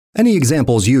Any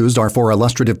examples used are for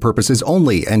illustrative purposes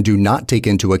only and do not take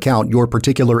into account your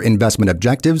particular investment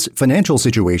objectives, financial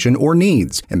situation, or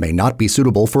needs, and may not be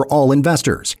suitable for all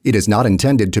investors. It is not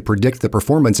intended to predict the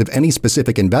performance of any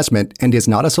specific investment and is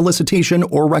not a solicitation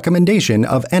or recommendation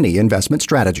of any investment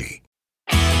strategy.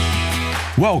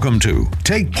 Welcome to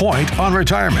Take Point on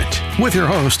Retirement with your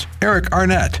host, Eric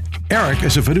Arnett. Eric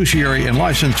is a fiduciary and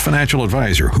licensed financial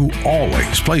advisor who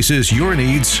always places your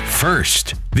needs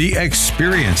first. The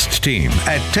experienced team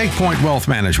at Take Point Wealth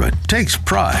Management takes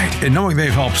pride in knowing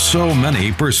they've helped so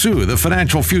many pursue the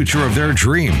financial future of their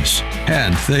dreams,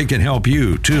 and they can help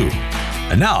you too.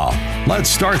 And now, let's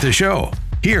start the show.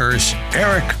 Here's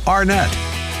Eric Arnett.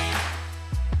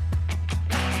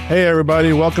 Hey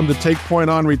everybody, welcome to Take Point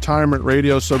on Retirement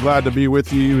Radio. So glad to be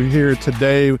with you here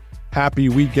today. Happy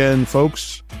weekend,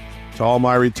 folks. To all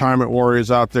my retirement warriors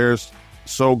out there,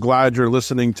 so glad you're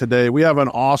listening today. We have an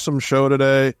awesome show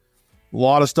today. A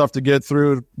lot of stuff to get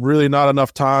through, really not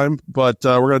enough time, but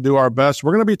we're going to do our best.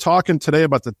 We're going to be talking today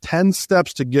about the 10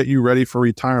 steps to get you ready for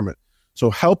retirement. So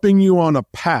helping you on a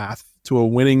path to a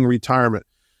winning retirement.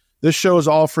 This show is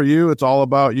all for you. It's all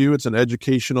about you. It's an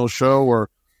educational show where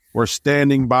we're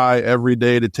standing by every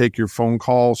day to take your phone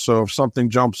calls. So if something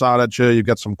jumps out at you, you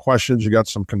got some questions, you got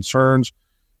some concerns,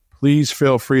 please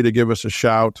feel free to give us a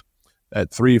shout at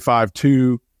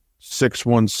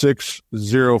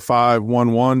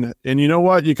 352-616-0511. And you know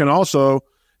what? You can also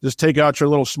just take out your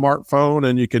little smartphone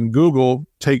and you can Google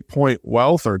Take Point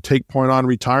Wealth or Take Point on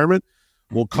Retirement.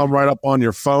 We'll come right up on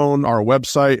your phone, our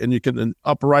website, and you can, in the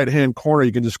upper right-hand corner,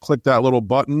 you can just click that little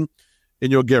button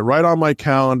and you'll get right on my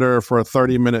calendar for a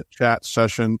 30-minute chat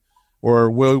session where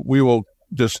we will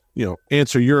just,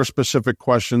 answer your specific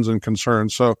questions and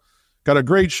concerns. So got a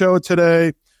great show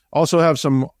today. Also have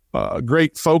some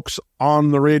great folks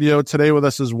on the radio today with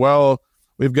us as well.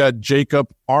 We've got Jacob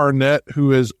Arnett,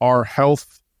 who is our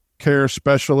health care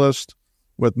specialist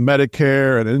with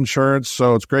Medicare and insurance.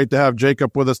 So it's great to have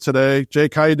Jacob with us today.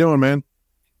 Jake, how you doing, man?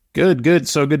 Good.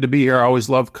 So good to be here. I always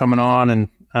love coming on and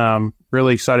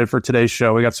really excited for today's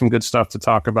show. We got some good stuff to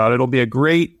talk about. It'll be a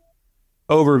great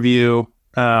overview,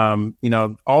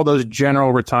 all those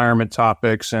general retirement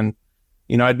topics. And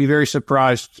I'd be very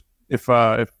surprised if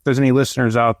there's any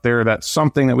listeners out there that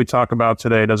something that we talk about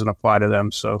today doesn't apply to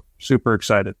them. So super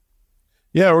excited.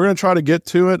 Yeah, we're going to try to get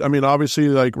to it. I mean, obviously,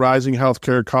 like rising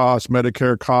healthcare costs,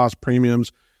 Medicare costs,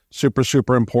 premiums, super,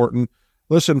 super important.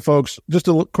 Listen, folks, just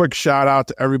a quick shout out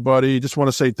to everybody. Just want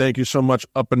to say thank you so much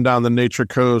up and down the Nature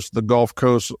Coast, the Gulf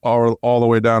Coast, all the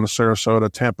way down to Sarasota,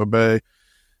 Tampa Bay.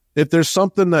 If there's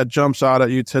something that jumps out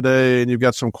at you today and you've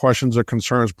got some questions or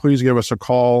concerns, please give us a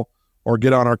call or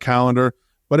get on our calendar.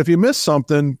 But if you missed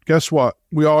something, guess what?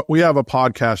 We have a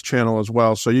podcast channel as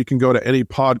well. So you can go to any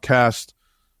podcast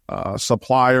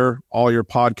supplier, all your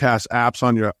podcast apps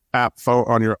on your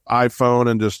on your iPhone,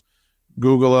 and just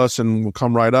Google us and we'll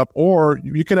come right up. Or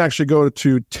you can actually go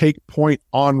to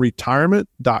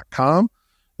takepointonretirement.com.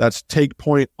 That's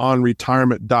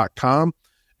takepointonretirement.com.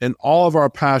 And all of our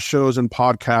past shows and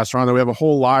podcasts are on there. We have a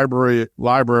whole library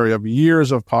of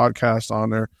years of podcasts on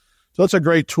there. So it's a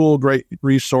great tool, great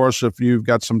resource. If you've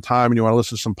got some time and you want to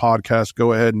listen to some podcasts,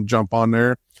 go ahead and jump on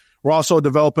there. We're also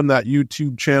developing that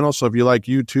YouTube channel. So if you like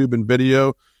YouTube and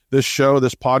video, this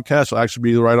podcast will actually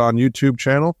be right on YouTube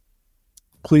channel.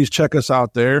 Please check us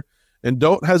out there. And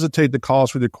don't hesitate to call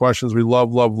us with your questions. We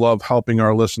love helping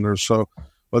our listeners. So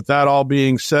with that all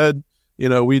being said,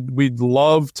 we'd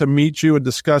love to meet you and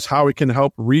discuss how we can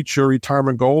help reach your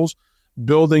retirement goals.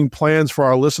 Building plans for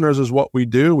our listeners is what we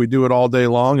do. We do it all day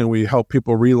long, and we help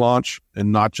people relaunch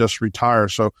and not just retire.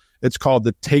 So it's called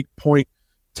the Take Point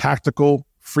Tactical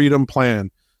Freedom Plan.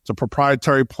 It's a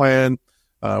proprietary plan.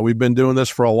 We've been doing this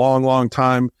for a long, long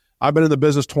time. I've been in the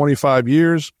business 25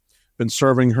 years, been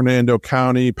serving Hernando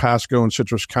County, Pasco, and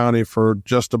Citrus County for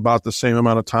just about the same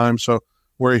amount of time. So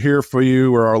we're here for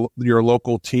you. We're your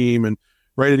local team and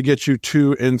ready to get you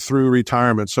to and through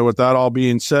retirement. So with that all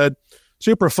being said,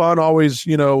 super fun. Always,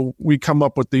 we come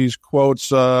up with these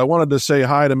quotes. I wanted to say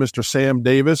hi to Mr. Sam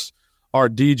Davis, our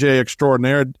DJ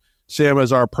extraordinaire. Sam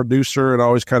is our producer and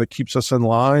always kind of keeps us in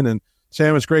line. And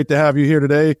Sam, it's great to have you here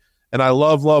today. And I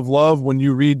love when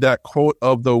you read that quote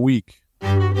of the week.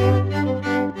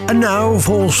 And now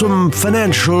for some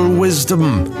financial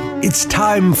wisdom. It's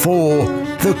time for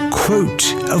the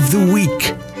quote of the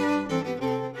week.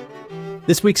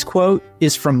 This week's quote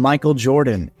is from Michael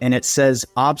Jordan, and it says,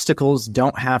 "Obstacles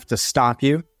don't have to stop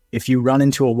you. If you run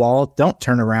into a wall, don't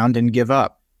turn around and give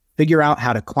up. Figure out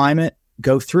how to climb it,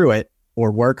 go through it,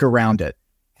 or work around it."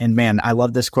 And man, I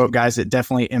love this quote, guys. It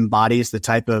definitely embodies the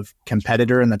type of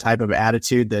competitor and the type of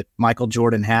attitude that Michael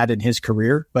Jordan had in his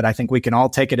career. But I think we can all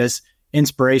take it as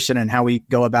inspiration in how we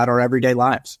go about our everyday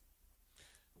lives.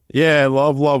 Yeah,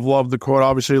 love the quote.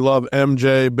 Obviously, love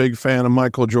MJ, big fan of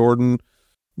Michael Jordan.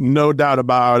 No doubt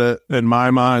about it. In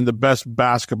my mind, the best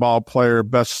basketball player,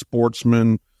 best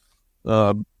sportsman,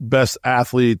 best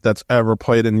athlete that's ever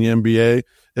played in the NBA.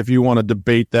 If you want to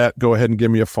debate that, go ahead and give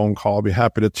me a phone call. I'll be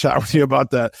happy to chat with you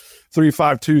about that.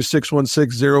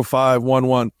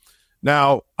 352-616-0511.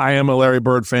 Now, I am a Larry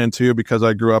Bird fan too because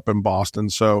I grew up in Boston.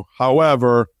 So,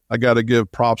 however, I got to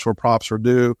give props where props are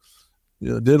due.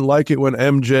 Didn't like it when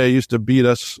MJ used to beat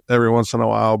us every once in a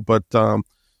while, but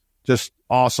just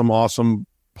awesome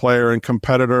player and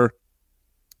competitor.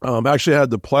 Actually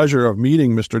had the pleasure of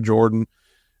meeting Mr. Jordan,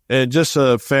 and just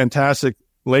a fantastic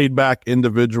laid-back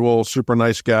individual, super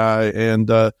nice guy, and,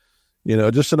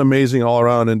 just an amazing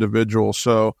all-around individual.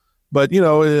 So, but,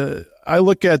 I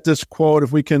look at this quote,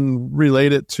 if we can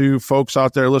relate it to folks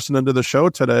out there listening to the show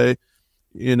today,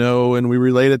 and we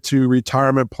relate it to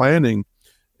retirement planning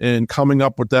and coming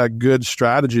up with that good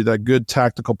strategy, that good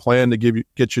tactical plan to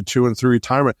get you to and through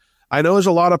retirement. I know there's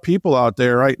a lot of people out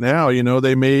there right now,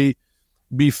 they may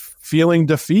be feeling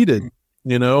defeated.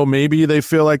 Maybe they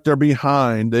feel like they're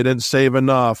behind, they didn't save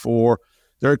enough, or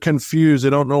they're confused.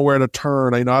 They don't know where to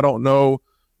turn. I don't know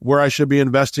where I should be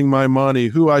investing my money,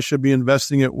 who I should be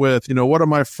investing it with. What are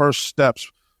my first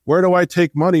steps? Where do I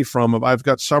take money from? If I've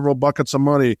got several buckets of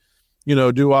money,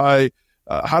 how do I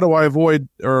avoid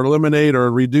or eliminate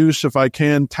or reduce, if I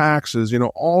can, taxes?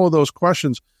 All of those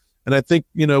questions. And I think,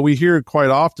 we hear it quite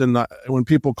often when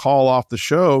people call off the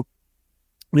show,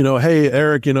 hey,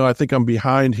 Eric, I think I'm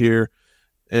behind here,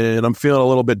 and I'm feeling a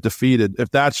little bit defeated. If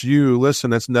that's you,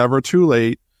 listen, it's never too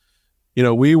late.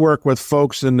 We work with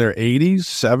folks in their 80s,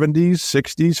 70s,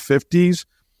 60s,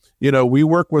 50s. We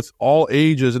work with all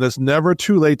ages, and it's never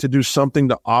too late to do something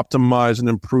to optimize and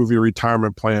improve your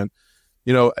retirement plan.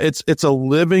 It's a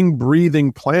living,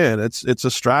 breathing plan. It's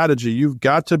a strategy. You've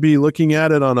got to be looking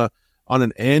at it on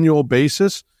an annual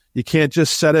basis. You can't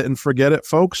just set it and forget it,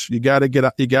 folks. You got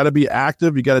to be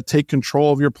active. You got to take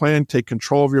control of your plan, take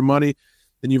control of your money.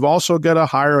 And you've also got to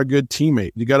hire a good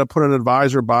teammate. You got to put an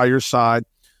advisor by your side,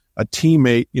 a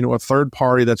teammate, a third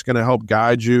party that's going to help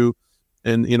guide you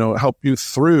and, help you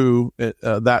through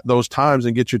those times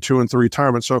and get you to and through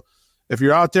retirement. So if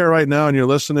you're out there right now and you're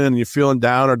listening and you're feeling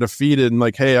down or defeated and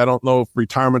like, hey, I don't know if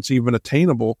retirement's even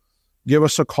attainable, give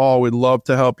us a call. We'd love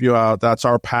to help you out. That's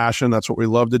our passion. That's what we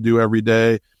love to do every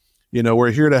day.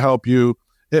 We're here to help you.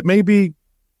 It may be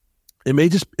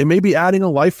adding a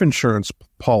life insurance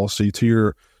policy to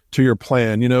your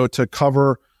plan, to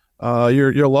cover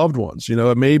your loved ones.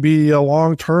 It may be a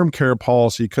long-term care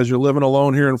policy because you're living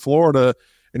alone here in Florida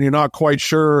and you're not quite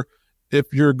sure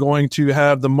if you're going to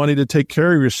have the money to take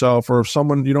care of yourself, or if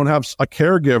you don't have a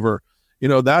caregiver,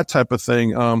 that type of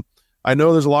thing. I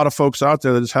know there's a lot of folks out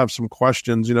there that just have some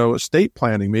questions, estate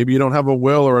planning. Maybe you don't have a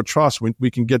will or a trust. We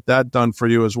can get that done for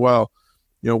you as well.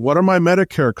 What are my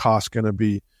Medicare costs going to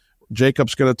be?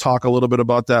 Jacob's going to talk a little bit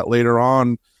about that later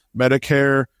on.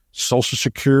 Medicare, Social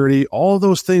Security, all of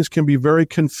those things can be very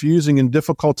confusing and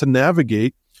difficult to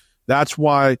navigate. That's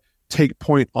why Take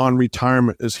Point on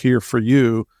Retirement is here for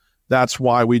you. That's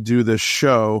why we do this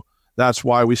show. That's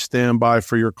why we stand by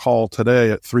for your call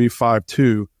today at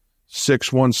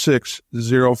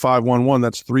 352-616-0511.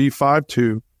 That's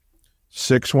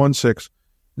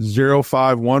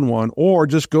 352-616-0511. Or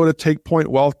just go to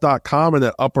takepointwealth.com in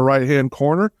that upper right-hand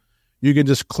corner. You can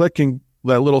just click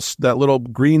that little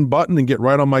green button and get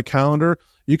right on my calendar.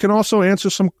 You can also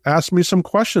ask me some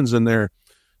questions in there.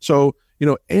 So,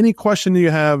 any question you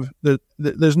have,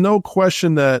 there's no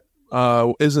question that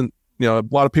isn't, a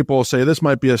lot of people will say this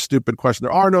might be a stupid question.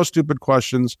 There are no stupid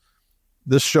questions.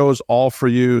 This show is all for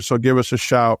you. So give us a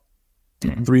shout,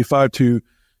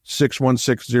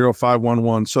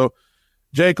 352-616-0511. So,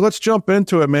 Jake, let's jump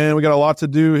into it, man. We got a lot to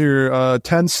do here.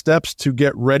 10 steps to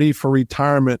get ready for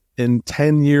retirement in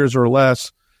 10 years or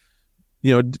less.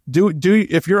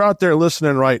 If you're out there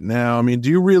listening right now, do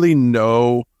you really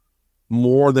know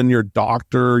more than your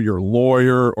doctor, your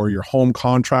lawyer, or your home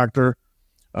contractor?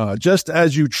 Just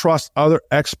as you trust other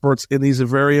experts in these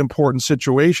very important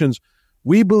situations,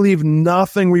 we believe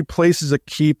nothing replaces a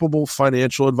capable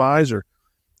financial advisor.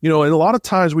 And a lot of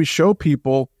times we show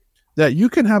people that you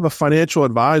can have a financial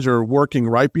advisor working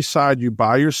right beside you,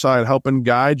 by your side, helping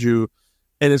guide you,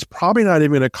 and it's probably not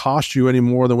even going to cost you any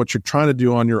more than what you're trying to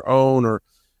do on your own. Or,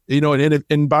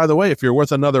 and by the way, if you're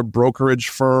with another brokerage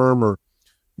firm, or,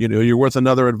 you're with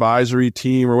another advisory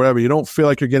team or whatever, you don't feel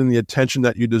like you're getting the attention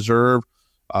that you deserve,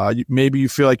 Maybe you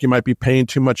feel like you might be paying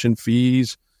too much in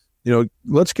fees.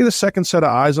 Let's get a second set of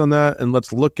eyes on that and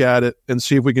let's look at it and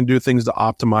see if we can do things to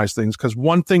optimize things. Because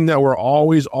one thing that we're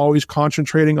always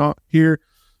concentrating on here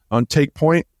on Take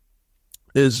Point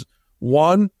is,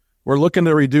 one, we're looking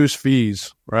to reduce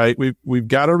fees, right? We've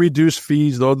got to reduce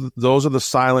fees. Those are the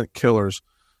silent killers.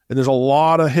 And there's a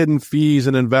lot of hidden fees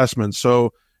in investments.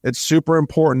 So it's super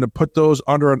important to put those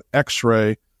under an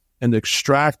X-ray and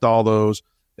extract all those.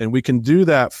 And we can do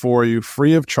that for you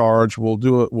free of charge. We'll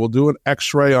do an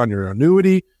X-ray on your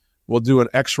annuity. We'll do an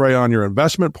X-ray on your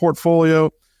investment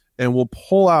portfolio, and we'll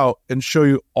pull out and show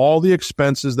you all the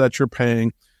expenses that you're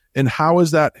paying and how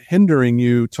is that hindering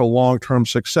you to long-term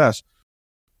success.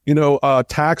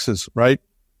 Taxes, right?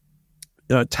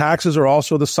 Taxes are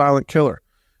also the silent killer.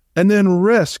 And then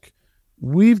risk.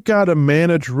 We've got to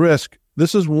manage risk.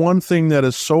 This is one thing that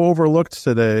is so overlooked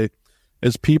today,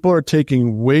 is people are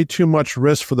taking way too much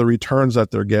risk for the returns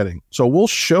that they're getting. So we'll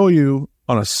show you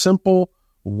on a simple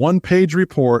one-page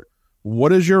report,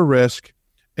 what is your risk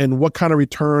and what kind of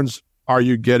returns are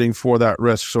you getting for that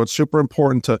risk. So it's super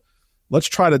important to, let's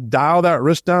try to dial that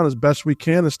risk down as best we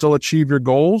can and still achieve your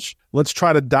goals. Let's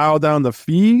try to dial down the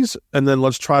fees, and then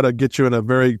let's try to get you in a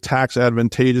very tax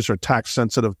advantageous or tax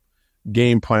sensitive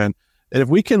game plan. And if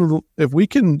we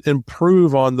can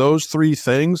improve on those three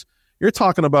things, you're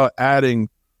talking about adding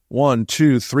 1%,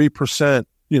 2%,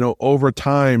 3%, over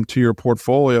time to your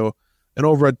portfolio. And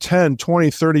over a 10, 20,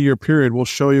 30-year period, we'll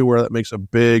show you where that makes a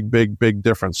big, big, big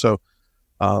difference. So,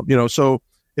 so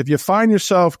if you find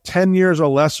yourself 10 years or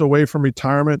less away from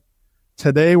retirement,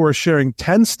 today we're sharing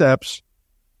 10 steps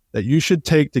that you should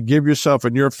take to give yourself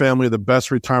and your family the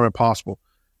best retirement possible.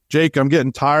 Jake, I'm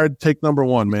getting tired. Take number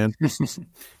 1, man.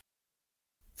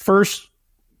 First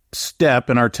step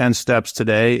in our 10 steps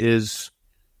today is,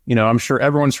 I'm sure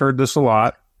everyone's heard this a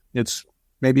lot. It's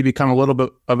maybe become a little bit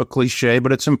of a cliche,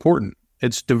 but it's important.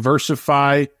 It's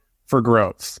diversify for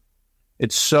growth.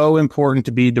 It's so important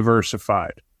to be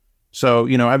diversified. So,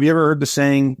 have you ever heard the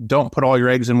saying, don't put all your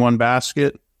eggs in one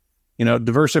basket?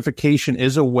 Diversification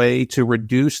is a way to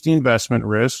reduce the investment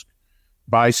risk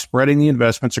by spreading the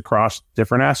investments across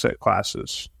different asset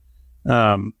classes.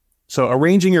 So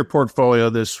arranging your portfolio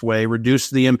this way reduces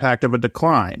the impact of a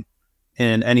decline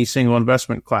in any single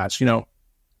investment class.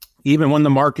 Even when the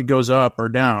market goes up or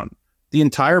down, the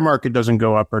entire market doesn't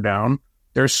go up or down.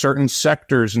 There's certain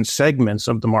sectors and segments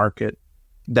of the market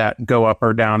that go up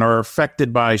or down or are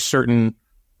affected by certain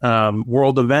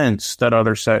world events that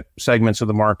other segments of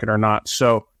the market are not.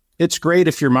 So it's great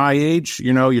if you're my age,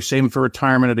 you're saving for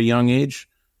retirement at a young age.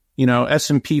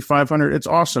 S&P 500, it's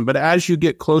awesome. But as you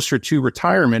get closer to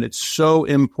retirement, it's so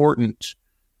important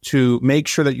to make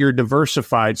sure that you're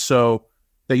diversified so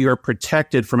that you're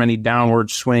protected from any downward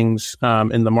swings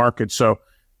in the market. So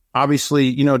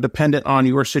obviously, dependent on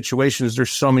your situations,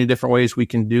 there's so many different ways we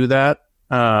can do that.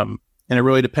 And it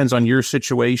really depends on your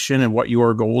situation and what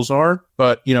your goals are.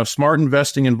 But, smart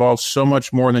investing involves so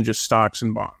much more than just stocks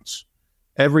and bonds.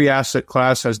 Every asset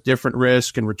class has different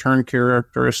risk and return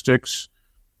characteristics.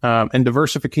 And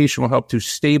diversification will help to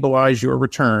stabilize your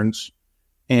returns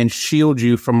and shield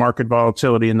you from market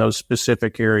volatility in those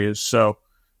specific areas. So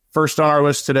first on our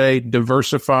list today,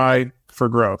 diversify for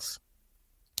growth.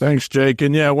 Thanks, Jake.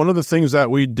 And one of the things that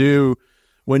we do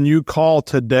when you call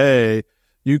today,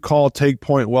 you call Take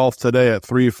Point Wealth today at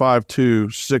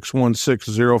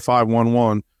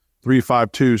 352-616-0511,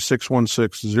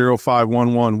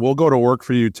 352-616-0511. We'll go to work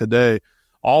for you today.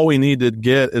 All we need to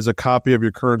get is a copy of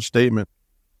your current statement.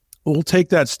 We'll take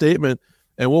that statement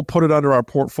and we'll put it under our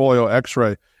portfolio X-ray.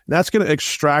 And that's going to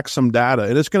extract some data,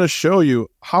 and it's going to show you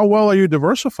how well are you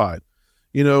diversified.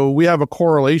 We have a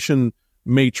correlation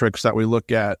matrix that we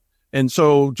look at. And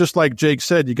so just like Jake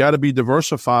said, you got to be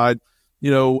diversified.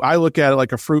 I look at it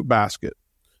like a fruit basket.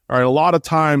 All right. A lot of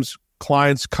times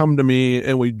clients come to me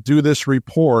and we do this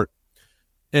report,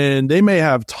 and they may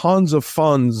have tons of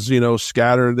funds,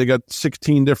 scattered. They got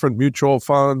 16 different mutual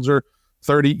funds or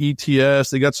 30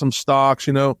 ETFs. They got some stocks,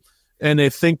 and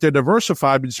they think they're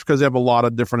diversified just because they have a lot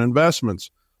of different investments.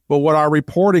 But what our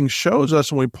reporting shows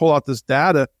us when we pull out this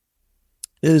data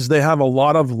is they have a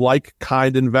lot of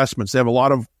like-kind investments. They have a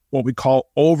lot of what we call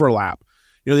overlap.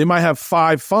 They might have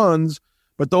 5 funds,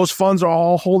 but those funds are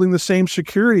all holding the same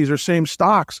securities or same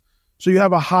stocks. So you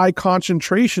have a high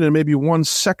concentration in maybe one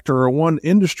sector or one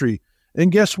industry.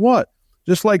 And guess what?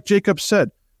 Just like Jacob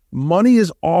said, money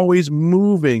is always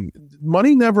moving.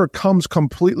 Money never comes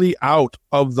completely out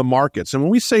of the markets. And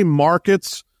when we say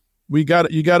markets, you got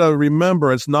to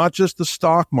remember it's not just the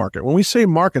stock market. When we say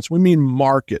markets, we mean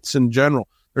markets in general.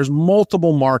 There's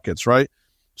multiple markets, right?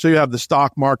 So you have the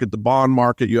stock market, the bond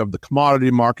market, you have the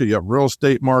commodity market, you have real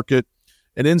estate market.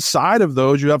 And inside of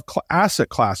those, you have asset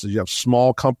classes. You have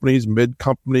small companies, mid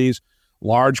companies,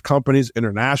 large companies,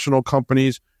 international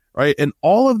companies, right? And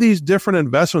all of these different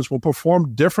investments will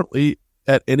perform differently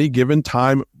at any given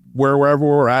time, wherever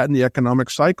we're at in the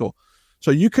economic cycle. So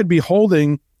you could be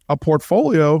holding a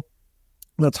portfolio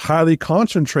that's highly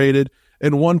concentrated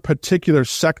in one particular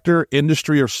sector,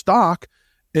 industry, or stock.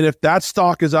 And if that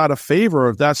stock is out of favor,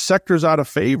 if that sector is out of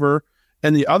favor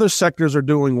and the other sectors are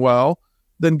doing well,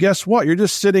 then guess what? You're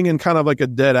just sitting in kind of like a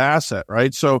dead asset,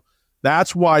 right? So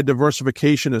that's why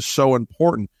diversification is so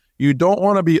important. You don't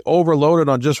want to be overloaded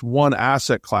on just one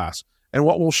asset class. And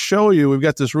what we'll show you, we've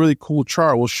got this really cool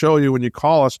chart. We'll show you when you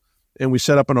call us and we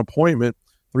set up an appointment,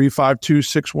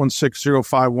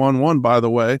 352-616-0511, by the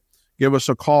way. Give us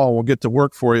a call. We'll get to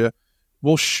work for you.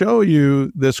 We'll show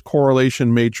you this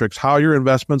correlation matrix, how your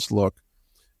investments look.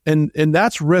 And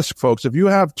that's risk, folks. If you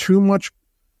have too much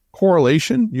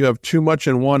correlation, you have too much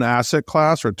in one asset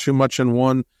class or too much in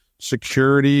one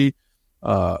security,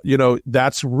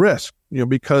 that's risk,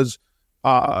 because,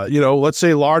 let's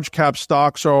say large cap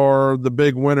stocks are the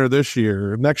big winner this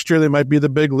year. Next year, they might be the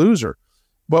big loser.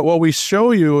 But what we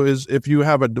show you is if you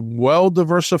have a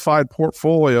well-diversified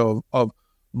portfolio of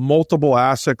multiple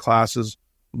asset classes,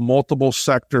 multiple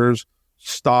sectors,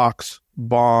 stocks,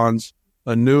 bonds,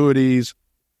 annuities,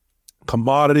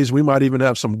 commodities, we might even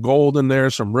have some gold in there,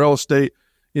 some real estate.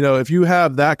 If you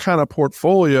have that kind of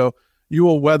portfolio, you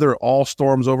will weather all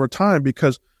storms over time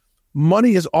because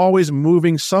money is always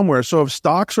moving somewhere. So if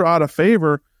stocks are out of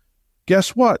favor, guess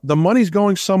what? The money's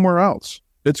going somewhere else.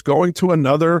 It's going to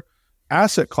another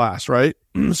asset class, right?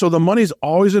 So the money's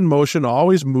always in motion,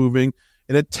 always moving,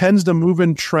 and it tends to move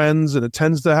in trends and it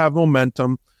tends to have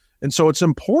momentum. And so it's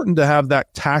important to have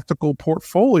that tactical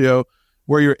portfolio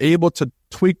where you're able to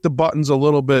tweak the buttons a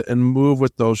little bit and move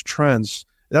with those trends.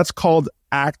 That's called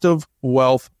active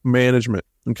wealth management,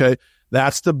 okay?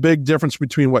 That's the big difference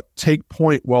between what Take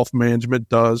Point Wealth Management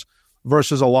does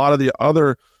versus a lot of the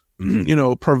other,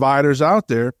 providers out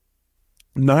there.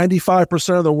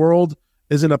 95% of the world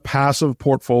is in a passive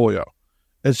portfolio.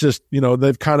 It's just,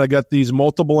 they've kind of got these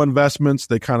multiple investments.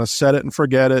 They kind of set it and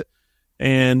forget it.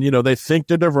 And, they think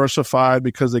they're diversified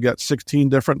because they got 16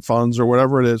 different funds or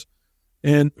whatever it is.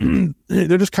 And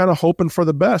they're just kind of hoping for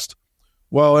the best.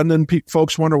 Well, and then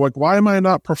folks wonder, why am I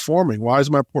not performing? Why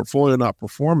is my portfolio not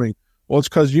performing? Well, it's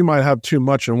because you might have too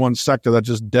much in one sector that's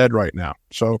just dead right now.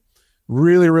 So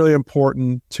really, really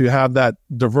important to have that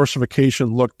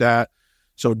diversification looked at.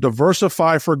 So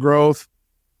diversify for growth.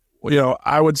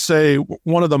 I would say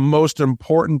one of the most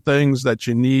important things that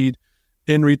you need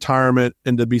in retirement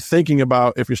and to be thinking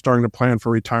about if you're starting to plan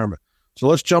for retirement. So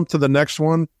let's jump to the next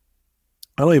one.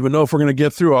 I don't even know if we're going to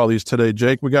get through all these today,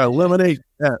 Jake. We got to eliminate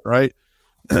debt, right?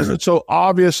 So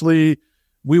obviously,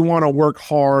 we want to work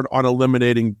hard on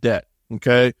eliminating debt,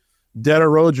 okay? Debt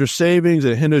erodes your savings.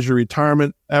 It hinders your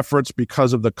retirement efforts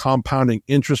because of the compounding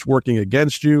interest working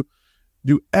against you.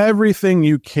 Do everything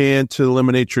you can to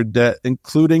eliminate your debt,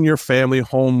 including your family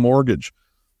home mortgage.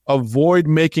 Avoid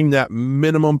making that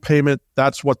minimum payment.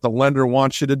 That's what the lender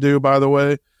wants you to do, by the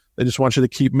way. They just want you to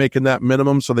keep making that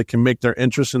minimum so they can make their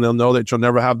interest and they'll know that you'll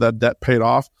never have that debt paid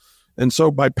off. And so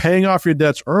by paying off your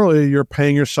debts early, you're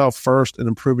paying yourself first and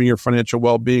improving your financial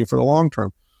well-being for the long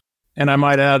term. And I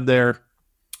might add there,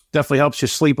 definitely helps you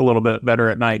sleep a little bit better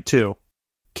at night too.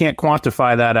 Can't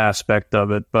quantify that aspect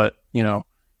of it, but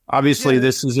obviously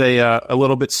this is a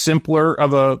little bit simpler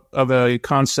of a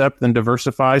concept than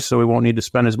diversify, so we won't need to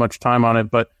spend as much time on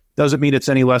it, but doesn't mean it's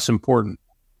any less important.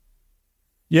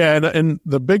 Yeah, and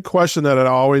the big question that I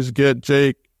always get,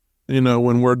 Jake,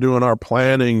 when we're doing our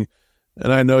planning,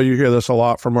 and I know you hear this a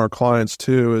lot from our clients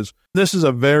too, is this is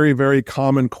a very, very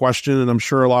common question, and I'm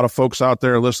sure a lot of folks out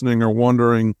there listening are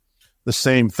wondering the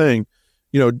same thing.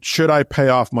 Should I pay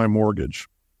off my mortgage?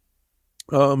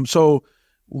 So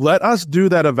let us do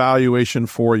that evaluation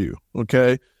for you,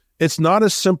 okay? It's not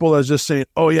as simple as just saying,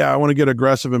 oh yeah, I want to get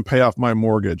aggressive and pay off my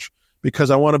mortgage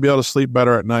because I want to be able to sleep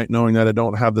better at night knowing that I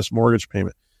don't have this mortgage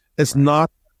payment. It's not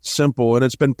simple, and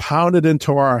it's been pounded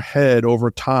into our head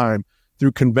over time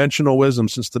through conventional wisdom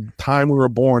since the time we were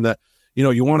born that,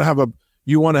 you want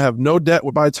to have no debt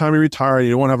by the time you retire, and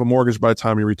you want to have a mortgage by the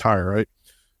time you retire, right?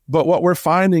 But what we're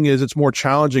finding is it's more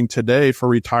challenging today for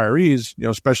retirees,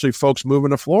 especially folks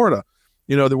moving to Florida,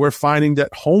 that we're finding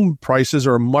that home prices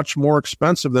are much more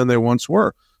expensive than they once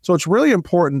were. So it's really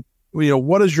important,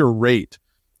 what is your rate?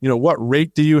 What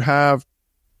rate do you have?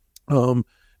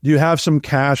 Do you have some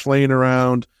cash laying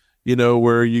around,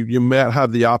 where you might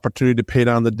have the opportunity to pay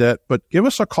down the debt? But give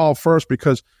us a call first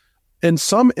because in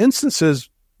some instances,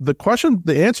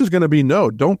 the answer is going to be no.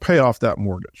 Don't pay off that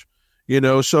mortgage.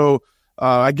 So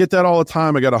I get that all the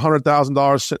time. I got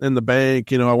 $100,000 sitting in the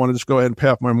bank. I want to just go ahead and pay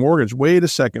off my mortgage. Wait a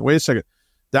second.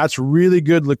 That's really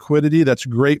good liquidity. That's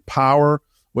great power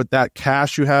with that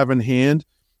cash you have in hand.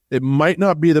 It might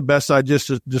not be the best idea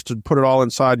just to put it all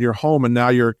inside your home, and now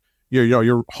you're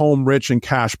home rich and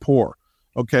cash poor.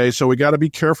 Okay, so we got to be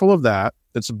careful of that.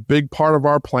 It's a big part of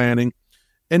our planning.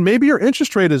 And maybe your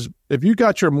interest rate is, if you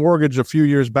got your mortgage a few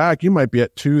years back, you might be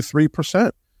at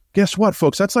 2-3%. Guess what,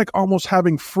 folks? That's like almost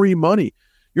having free money.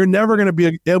 You're never going to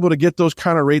be able to get those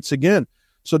kind of rates again.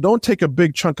 So don't take a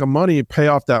big chunk of money and pay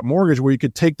off that mortgage where you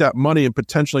could take that money and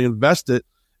potentially invest it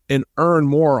and earn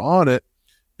more on it.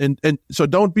 And so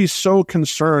don't be so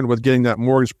concerned with getting that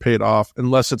mortgage paid off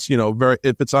unless it's,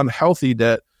 if it's unhealthy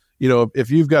debt.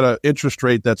 If you've got an interest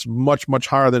rate that's much, much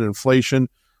higher than inflation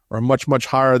or much, much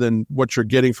higher than what you're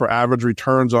getting for average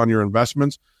returns on your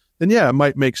investments, then yeah, it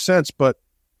might make sense. But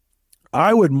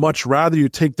I would much rather you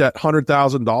take that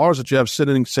 $100,000 that you have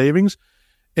sitting in savings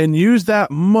and use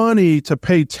that money to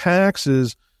pay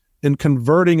taxes in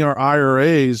converting our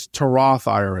IRAs to Roth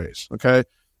IRAs, okay?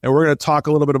 And we're going to talk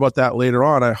a little bit about that later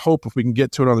on. I hope if we can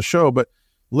get to it on the show, but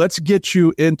let's get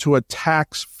you into a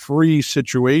tax-free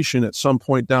situation at some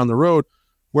point down the road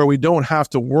where we don't have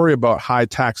to worry about high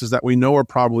taxes that we know are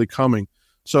probably coming.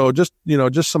 So just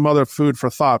some other food for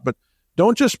thought, but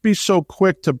don't just be so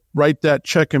quick to write that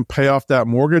check and pay off that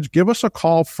mortgage. Give us a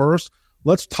call first.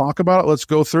 Let's talk about it. Let's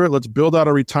go through it. Let's build out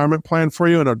a retirement plan for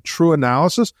you and a true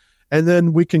analysis, and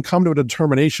then we can come to a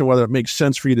determination whether it makes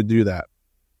sense for you to do that.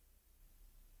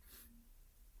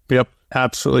 Yep,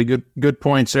 absolutely. Good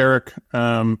points, Eric.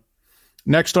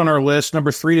 Next on our list,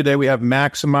 number 3 today, we have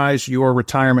maximize your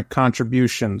retirement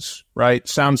contributions, right?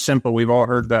 Sounds simple. We've all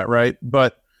heard that, right?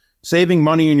 But saving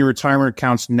money in your retirement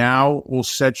accounts now will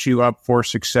set you up for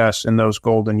success in those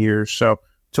golden years. So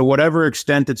to whatever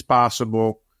extent it's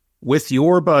possible, with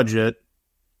your budget,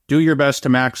 do your best to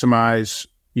maximize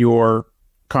your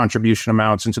contribution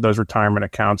amounts into those retirement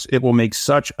accounts. It will make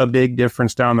such a big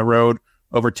difference down the road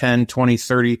over 10, 20,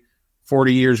 30,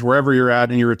 40 years, wherever you're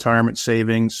at in your retirement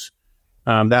savings.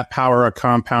 That power of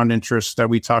compound interest that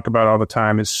we talk about all the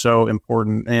time is so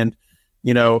important. And,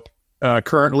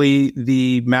 currently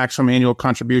the maximum annual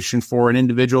contribution for an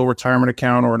individual retirement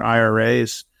account or an IRA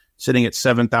is sitting at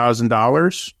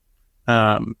 $7,000.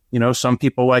 Some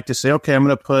people like to say, okay, I'm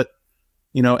going to put,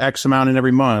 X amount in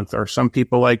every month, or some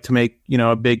people like to make,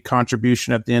 a big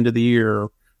contribution at the end of the year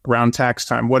or around tax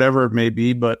time, whatever it may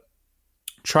be, but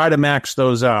try to max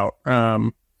those out.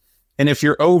 And if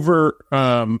you're over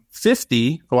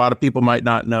 50, a lot of people might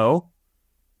not know,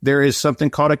 there is something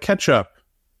called a catch-up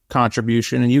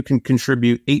contribution, and you can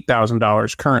contribute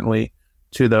 $8,000 currently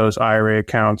to those IRA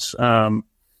accounts.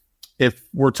 If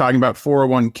we're talking about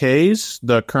 401ks,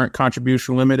 the current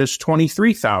contribution limit is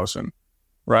 $23,000,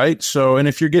 right? So, and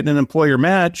if you're getting an employer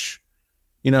match,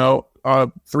 3, 4,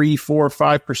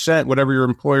 5%, whatever your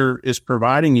employer is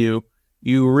providing you,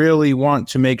 you really want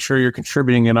to make sure you're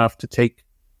contributing enough to take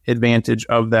advantage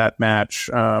of that match.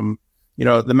 The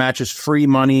match is free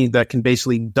money that can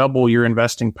basically double your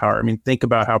investing power. I mean, think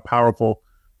about how powerful,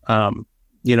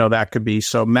 that could be.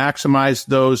 So maximize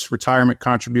those retirement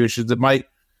contributions. It might,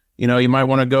 you might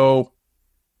want to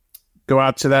go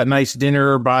out to that nice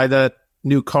dinner or buy that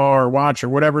new car or watch or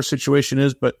whatever situation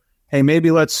is. But hey, maybe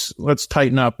let's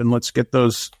tighten up and let's hit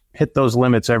those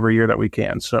limits every year that we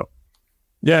can. So.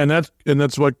 Yeah, and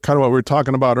that's what kind of what we were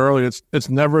talking about earlier. It's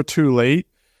never too late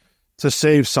to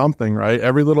save something, right?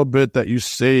 Every little bit that you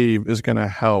save is going to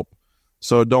help.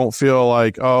 So don't feel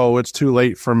like, oh, it's too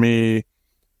late for me.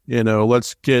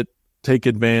 Let's take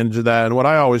advantage of that. And what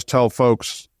I always tell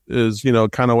folks is,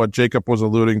 kind of what Jacob was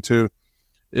alluding to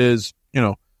is,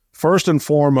 first and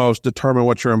foremost, determine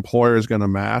what your employer is going to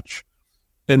match.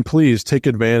 And please take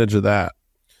advantage of that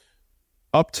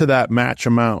up to that match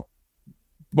amount.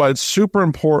 But it's super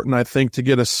important, I think, to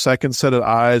get a second set of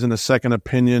eyes and a second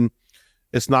opinion.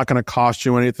 It's not going to cost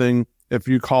you anything. If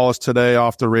you call us today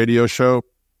off the radio show,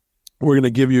 we're going to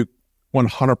give you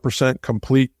 100%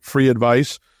 complete free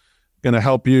advice. Going to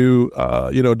help you,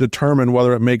 determine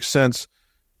whether it makes sense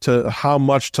to how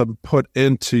much to put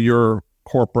into your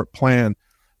corporate plan.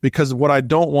 Because what I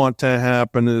don't want to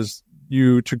happen is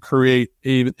you to create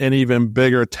an even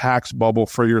bigger tax bubble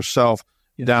for yourself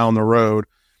down the road.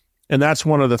 And that's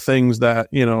one of the things that,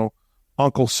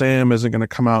 Uncle Sam isn't going to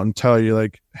come out and tell you,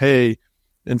 like, hey,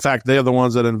 in fact, they're the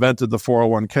ones that invented the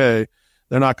 401k.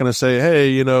 They're not going to say,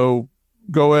 hey,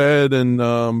 go ahead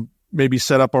and maybe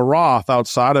set up a Roth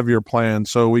outside of your plan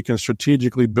so we can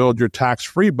strategically build your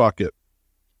tax-free bucket.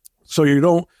 So you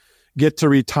don't get to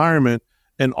retirement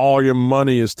and all your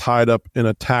money is tied up in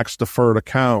a tax deferred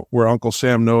account where Uncle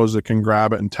Sam knows it can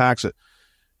grab it and tax it.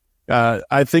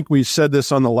 I think we said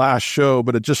this on the last show,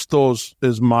 but it just still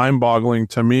is mind-boggling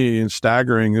to me and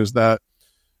staggering, is that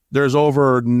there's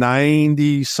over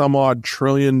 90 some odd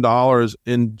trillion dollars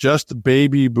in just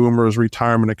baby boomers'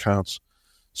 retirement accounts.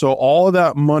 So all of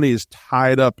that money is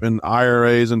tied up in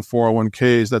IRAs and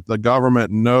 401ks that the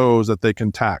government knows that they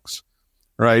can tax,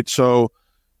 right? So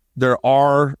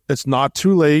it's not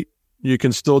too late. You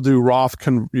can still do Roth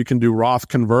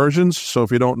conversions. So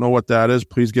if you don't know what that is,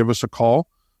 please give us a call.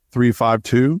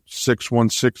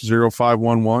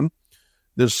 352-616-0511.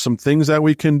 There's some things that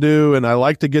we can do, and I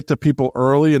like to get to people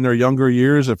early in their younger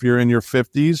years. If you're in your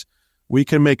 50s, we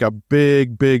can make a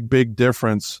big, big, big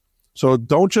difference. So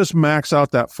don't just max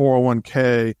out that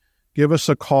 401k. Give us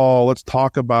a call. Let's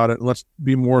talk about it. Let's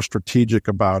be more strategic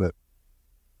about it.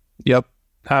 Yep,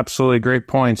 absolutely. Great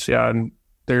points. Yeah, and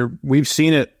we've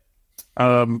seen it,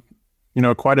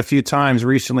 quite a few times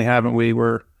recently, haven't we?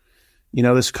 Where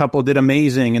this couple did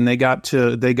amazing, and they got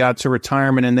to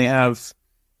retirement, and they have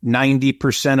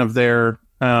 90% of their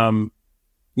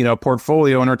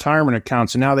portfolio in retirement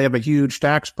accounts, and now they have a huge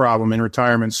tax problem in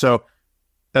retirement. So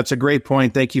that's a great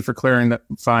point. Thank you for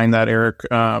clarifying that, Eric.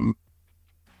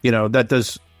 That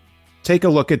does take a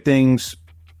look at things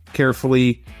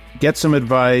carefully, get some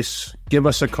advice, give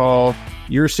us a call.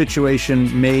 Your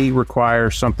situation may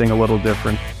require something a little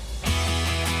different.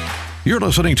 You're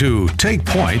listening to Take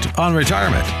Point on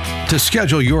Retirement. To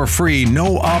schedule your free,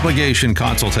 no-obligation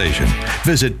consultation,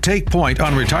 visit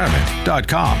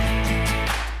takepointonretirement.com.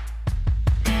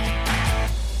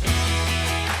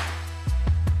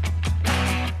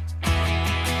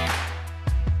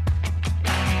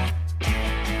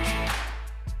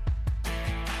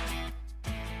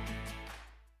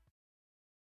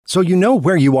 So you know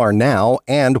where you are now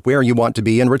and where you want to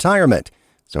be in retirement.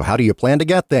 So how do you plan to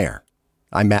get there?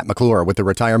 I'm Matt McClure with the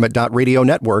Retirement.Radio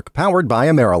Network, powered by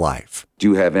AmeriLife. Do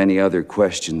you have any other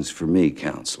questions for me,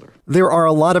 counselor? There are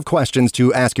a lot of questions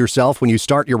to ask yourself when you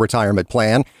start your retirement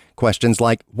plan. Questions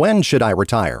like, when should I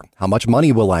retire? How much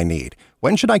money will I need?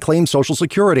 When should I claim Social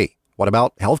Security? What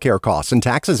about healthcare costs and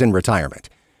taxes in retirement?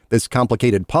 This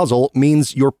complicated puzzle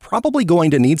means you're probably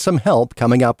going to need some help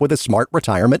coming up with a smart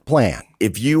retirement plan.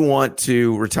 If you want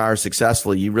to retire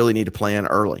successfully, you really need to plan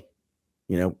early.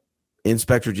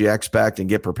 Inspect what you expect and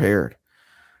get prepared.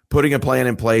 Putting a plan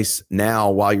in place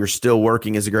now while you're still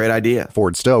working is a great idea.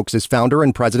 Ford Stokes is founder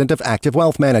and president of Active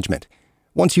Wealth Management.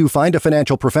 Once you find a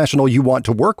financial professional you want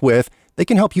to work with, they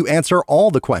can help you answer all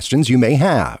the questions you may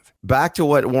have. Back to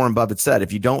what Warren Buffett said,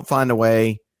 if you don't find a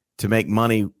way to make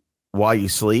money while you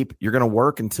sleep, you're going to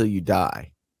work until you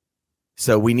die.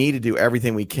 So we need to do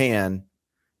everything we can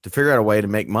to figure out a way to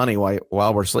make money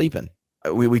while we're sleeping.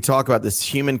 We talk about this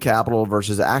human capital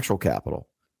versus actual capital.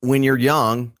 When you're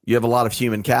young, you have a lot of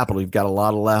human capital. You've got a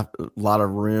lot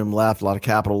of room left, a lot of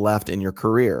capital left in your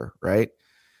career, right?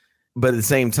 But at the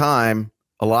same time,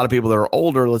 a lot of people that are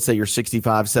older, let's say you're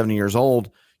 65, 70 years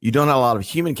old, you don't have a lot of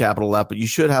human capital left, but you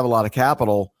should have a lot of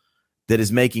capital that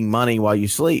is making money while you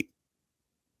sleep.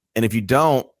 And if you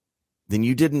don't, then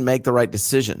you didn't make the right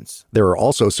decisions. There are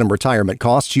also some retirement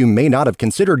costs you may not have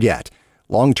considered yet.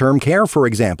 Long-term care, for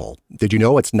example. Did you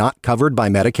know it's not covered by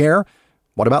Medicare?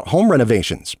 What about home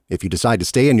renovations? If you decide to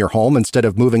stay in your home instead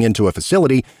of moving into a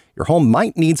facility, your home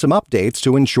might need some updates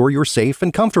to ensure you're safe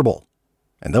and comfortable.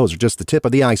 And those are just the tip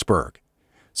of the iceberg.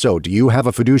 So, do you have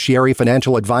a fiduciary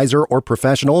financial advisor or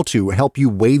professional to help you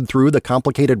wade through the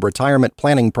complicated retirement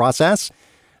planning process?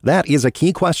 That is a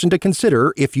key question to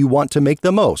consider if you want to make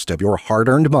the most of your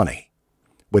hard-earned money.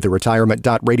 With the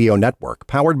Retirement.Radio Network,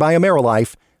 powered by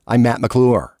AmeriLife, I'm Matt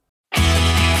McClure.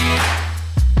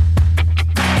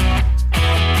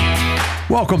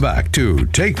 Welcome back to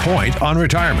Take Point on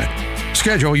Retirement.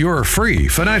 Schedule your free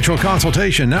financial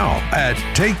consultation now at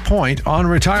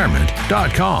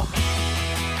takepointonretirement.com.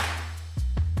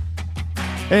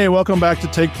 Hey, welcome back to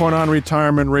Take Point on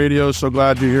Retirement Radio. So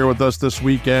glad you're here with us this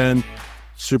weekend.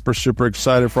 Super, super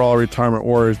excited for all our retirement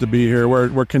warriors to be here.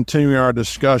 We're continuing our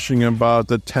discussion about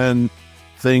the 10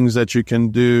 things that you can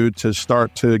do to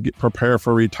start to prepare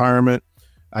for retirement.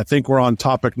 I think we're on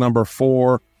topic number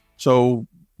 4. So,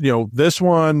 this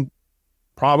one,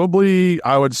 probably,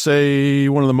 I would say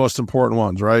one of the most important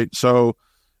ones, right? So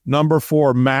number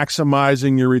 4,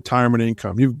 maximizing your retirement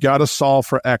income. You've got to solve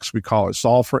for X, we call it,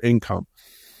 solve for income.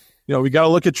 We got to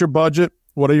look at your budget.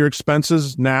 What are your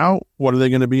expenses now? What are they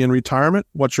going to be in retirement?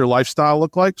 What's your lifestyle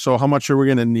look like? So how much are we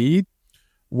going to need?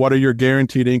 What are your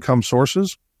guaranteed income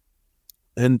sources?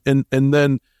 And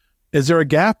then is there a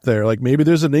gap there? Like maybe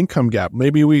there's an income gap.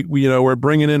 Maybe we're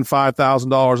bringing in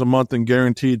 $5,000 a month in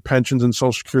guaranteed pensions and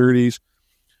Social Securities,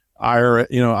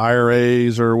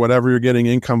 IRAs or whatever you're getting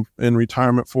income in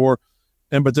retirement for.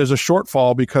 But there's a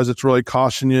shortfall because it's really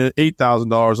costing you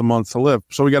 $8,000 a month to live.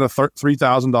 So we got a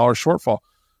 $3,000 shortfall.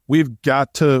 We've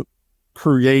got to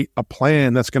create a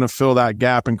plan that's going to fill that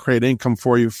gap and create income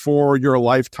for you for your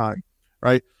lifetime,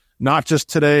 right? Not just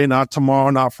today, not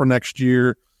tomorrow, not for next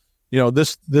year.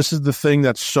 This is the thing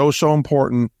that's so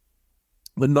important.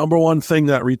 The number one thing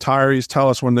that retirees tell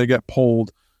us when they get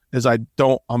polled is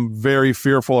I'm very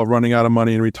fearful of running out of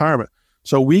money in retirement.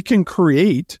 So we can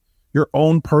create your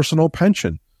own personal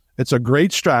pension. It's a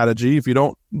great strategy. If you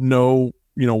don't know,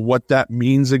 what that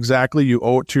means exactly, you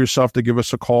owe it to yourself to give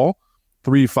us a call,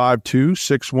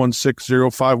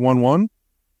 352-616-0511.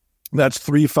 That's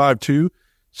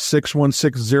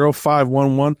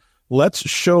 352-616-0511. Let's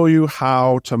show you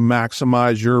how to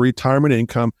maximize your retirement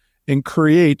income and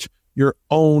create your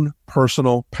own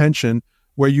personal pension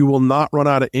where you will not run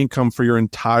out of income for your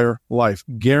entire life.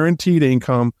 Guaranteed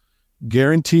income,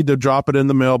 guaranteed to drop it in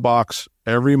the mailbox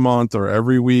every month or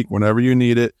every week whenever you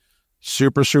need it.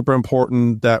 Super, super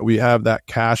important that we have that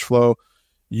cash flow.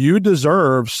 You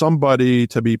deserve somebody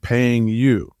to be paying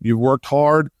you. You've worked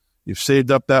hard. You've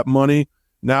saved up that money.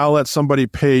 Now let somebody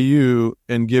pay you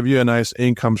and give you a nice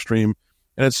income stream.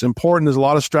 And it's important. There's a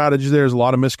lot of strategies there. There's a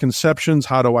lot of misconceptions.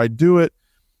 How do I do it?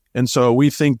 And so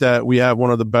we think that we have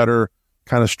one of the better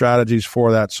kind of strategies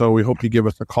for that. So we hope you give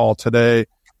us a call today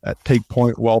at Take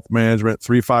Point Wealth Management,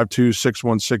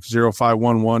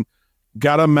 352-616-0511.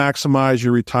 Got to maximize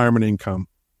your retirement income.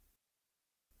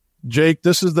 Jake,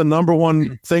 this is the number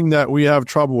one thing that we have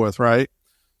trouble with, right?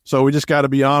 So we just got to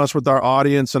be honest with our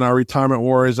audience and our retirement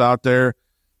warriors out there.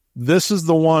 This is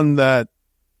the one that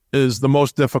is the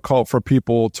most difficult for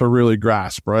people to really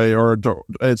grasp, right? Or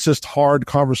it's just hard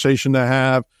conversation to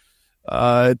have.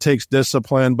 It takes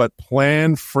discipline, but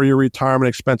plan for your retirement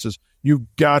expenses.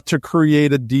 You've got to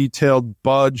create a detailed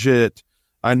budget.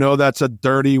 I know that's a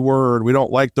dirty word. We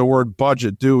don't like the word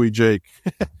budget, do we, Jake?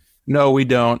 No, we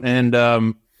don't.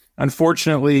 And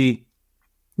unfortunately,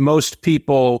 most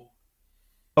people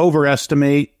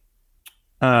overestimate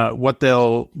what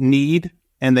they'll need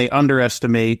and they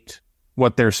underestimate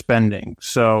what they're spending.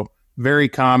 So very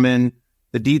common,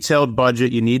 the detailed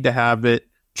budget, you need to have it.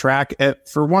 Track it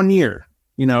for 1 year.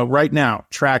 Right now,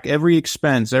 track every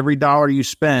expense, every dollar you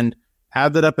spend,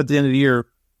 add that up at the end of the year.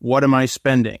 What am I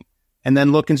spending? And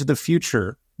then look into the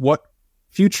future. What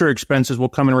future expenses will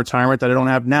come in retirement that I don't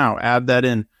have now? Add that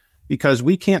in, because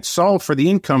we can't solve for the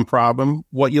income problem,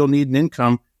 what you'll need in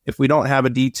income, if we don't have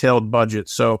a detailed budget.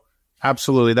 So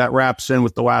absolutely, that wraps in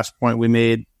with the last point we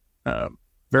made.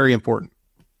 Very important.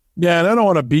 Yeah, and I don't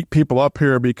want to beat people up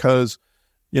here because,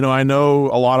 I know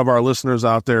a lot of our listeners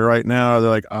out there right now, they're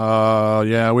like,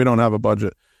 yeah, we don't have a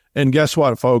budget. And guess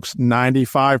what, folks?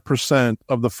 95%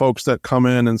 of the folks that come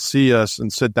in and see us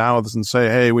and sit down with us and say,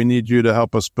 hey, we need you to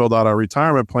help us build out our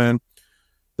retirement plan.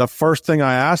 The first thing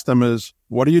I ask them is,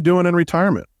 what are you doing in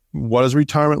retirement? What does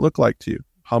retirement look like to you?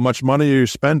 How much money are you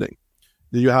spending?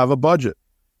 Do you have a budget?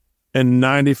 And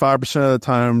 95% of the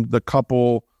time, the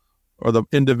couple or the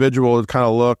individual would kind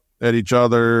of look at each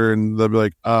other and they'll be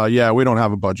like, yeah, we don't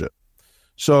have a budget.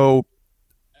 So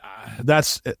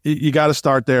you got to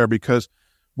start there, because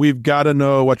we've got to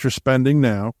know what you're spending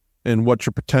now and what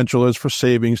your potential is for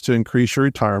savings to increase your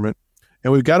retirement.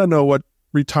 And we've got to know what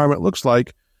retirement looks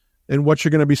like and what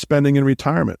you're going to be spending in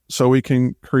retirement so we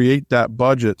can create that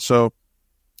budget. So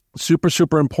super,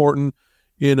 super important.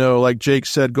 Like Jake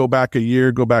said, go back a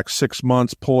year, go back 6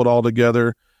 months, pull it all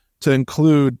together to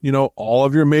include, all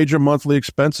of your major monthly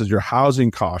expenses, your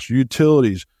housing costs,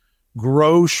 utilities,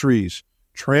 groceries,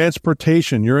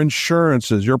 transportation, your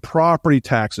insurances, your property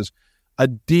taxes, a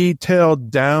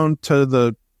detailed down to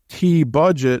the T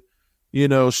budget,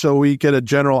 so we get a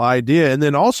general idea. And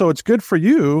then also it's good for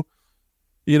you,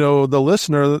 the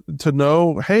listener, to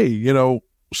know, hey,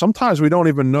 sometimes we don't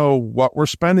even know what we're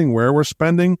spending, where we're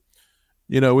spending.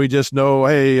 We just know,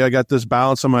 hey, I got this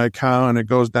balance on my account and it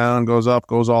goes down, goes up,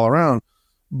 goes all around.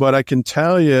 But I can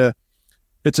tell you,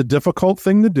 it's a difficult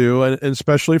thing to do. And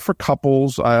especially for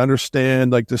couples, I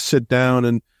understand, like, to sit down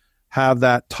and have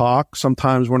that talk.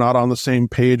 Sometimes we're not on the same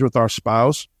page with our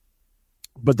spouse,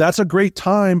 but that's a great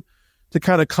time to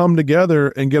kind of come together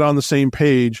and get on the same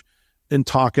page and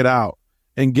talk it out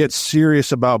and get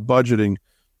serious about budgeting.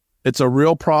 It's a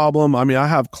real problem. I mean, I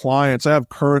have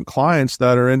current clients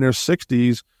that are in their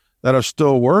 60s that are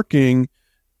still working.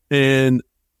 And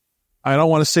I don't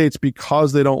want to say it's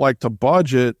because they don't like to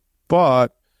budget,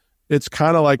 but it's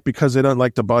kind of like because they don't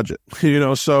like to budget,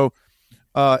 So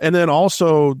And then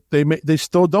also they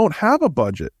still don't have a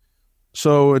budget.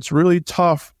 So it's really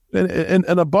tough. And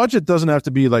a budget doesn't have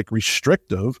to be like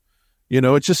restrictive.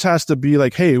 It just has to be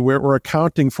like, hey, we're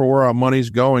accounting for where our money's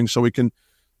going so we can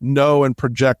know and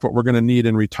project what we're going to need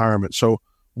in retirement. So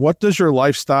what does your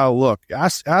lifestyle look?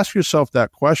 Ask yourself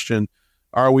that question.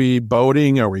 Are we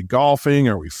boating? Are we golfing?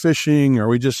 Are we fishing? Are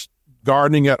we just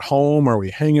gardening at home? Are we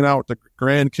hanging out with the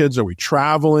grandkids? Are we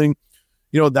traveling?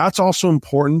 That's also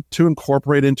important to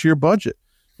incorporate into your budget.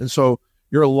 And so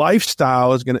your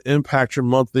lifestyle is going to impact your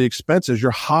monthly expenses,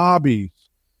 your hobbies,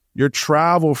 your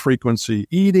travel frequency,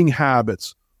 eating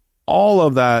habits. All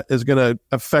of that is going to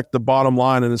affect the bottom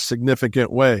line in a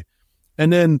significant way.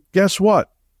 And then guess what?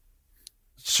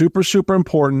 Super, super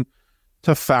important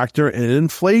to factor in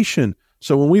inflation.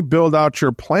 So when we build out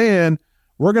your plan,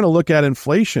 we're going to look at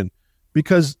inflation,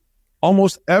 because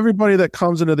almost everybody that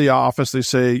comes into the office, they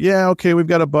say, yeah, okay, we've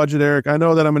got a budget, Eric. I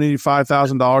know that I'm going to need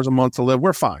 $5,000 a month to live.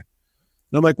 We're fine.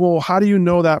 And I'm like, well, how do you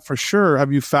know that for sure?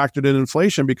 Have you factored in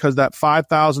inflation? Because that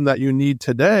 $5,000 that you need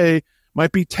today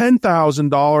might be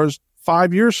 $10,000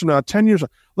 5 years from now, 10 years.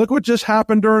 Look what just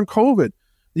happened during COVID.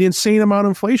 The insane amount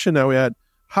of inflation that we had,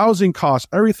 housing costs,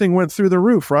 everything went through the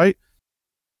roof, right?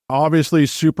 Obviously,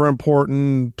 super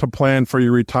important to plan for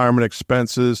your retirement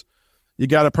expenses. You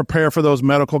got to prepare for those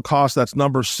medical costs. That's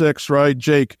number 6, right?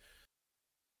 Jake,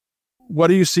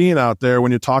 what are you seeing out there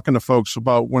when you're talking to folks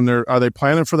about are they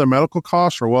planning for their medical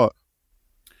costs or what?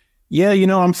 Yeah,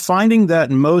 I'm finding that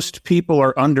most people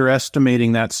are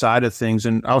underestimating that side of things.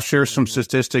 And I'll share some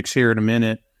statistics here in a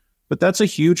minute. But that's a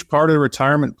huge part of the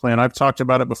retirement plan. I've talked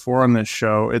about it before on this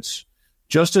show. It's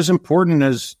just as important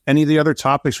as any of the other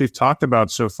topics we've talked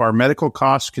about so far. Medical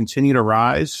costs continue to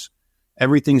rise.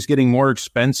 Everything's getting more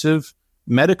expensive.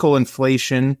 Medical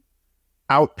inflation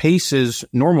outpaces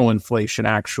normal inflation,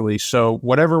 actually. So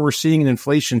whatever we're seeing in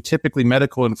inflation, typically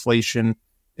medical inflation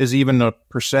is even 1%,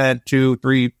 2%,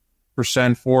 3%,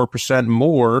 4%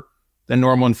 more than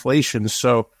normal inflation.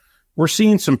 So we're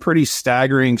seeing some pretty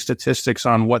staggering statistics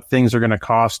on what things are going to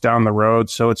cost down the road.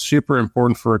 So it's super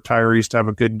important for retirees to have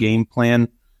a good game plan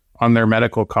on their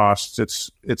medical costs.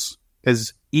 It's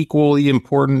as equally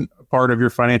important a part of your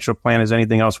financial plan as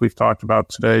anything else we've talked about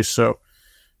today. So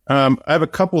I have a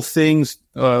couple things,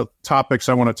 topics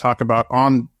I want to talk about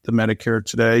on the Medicare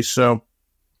today. So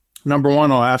number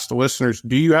one, I'll ask the listeners,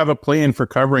 do you have a plan for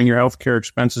covering your healthcare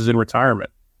expenses in retirement?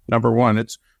 Number one,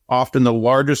 it's often the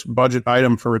largest budget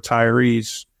item for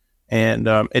retirees, and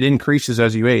it increases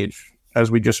as you age,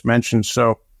 as we just mentioned.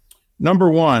 So number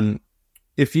one,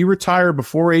 if you retire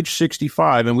before age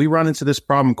 65, and we run into this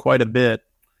problem quite a bit,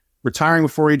 retiring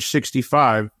before age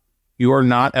 65, you are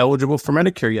not eligible for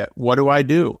Medicare yet. What do I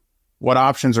do? What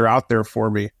options are out there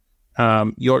for me?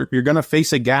 You're going to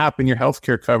face a gap in your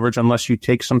healthcare coverage unless you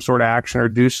take some sort of action or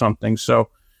do something. So,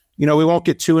 we won't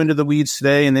get too into the weeds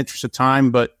today in the interest of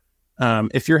time, but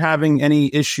if you're having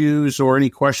any issues or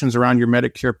any questions around your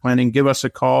Medicare planning, give us a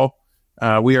call.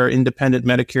 We are independent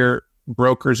Medicare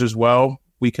brokers as well.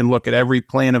 We can look at every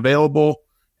plan available,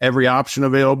 every option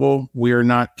available. We are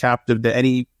not captive to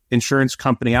any insurance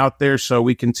company out there, so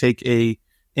we can take a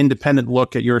independent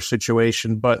look at your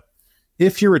situation. But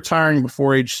if you're retiring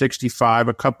before age 65,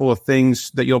 a couple of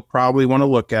things that you'll probably want to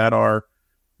look at are,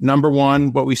 number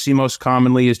one, what we see most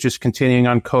commonly is just continuing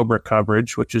on COBRA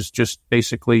coverage, which is just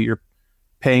basically you're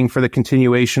paying for the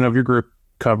continuation of your group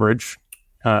coverage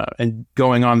and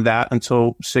going on that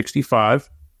until 65.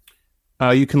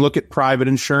 You can look at private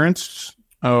insurance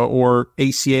or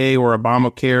ACA or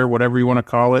Obamacare, whatever you want to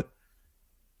call it.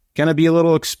 Going to be a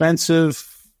little expensive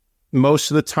most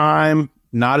of the time,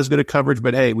 not as good a coverage,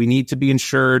 but hey, we need to be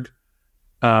insured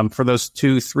for those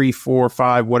 2, 3, 4,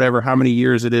 5, whatever, how many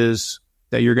years it is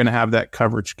that you're going to have that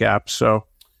coverage gap. So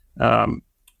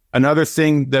another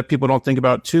thing that people don't think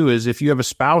about too is if you have a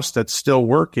spouse that's still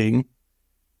working,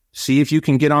 see if you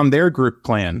can get on their group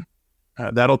plan.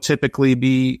 That'll typically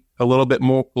be a little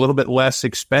bit less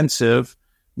expensive,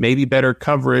 maybe better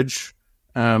coverage.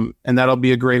 And that'll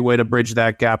be a great way to bridge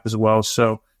that gap as well.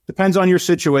 So depends on your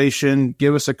situation.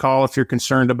 Give us a call if you're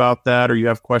concerned about that or you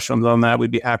have questions on that.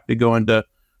 We'd be happy to go into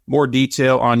more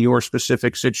detail on your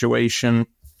specific situation.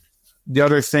 The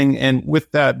other thing, and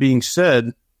with that being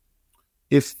said,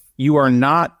 if you are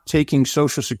not taking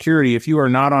Social Security, if you are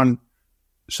not on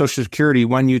Social Security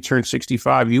when you turn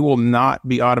 65, you will not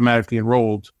be automatically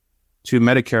enrolled to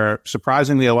Medicare.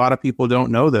 Surprisingly, a lot of people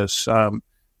don't know this.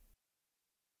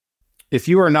 If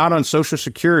you are not on Social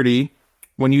Security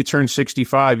when you turn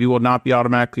 65, you will not be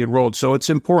automatically enrolled. So it's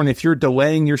important, if you're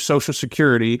delaying your Social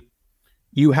Security,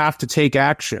 you have to take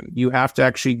action. You have to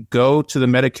actually go to the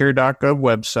Medicare.gov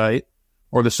website,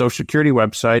 or the Social Security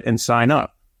website and sign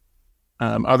up.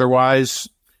 Otherwise,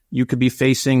 you could be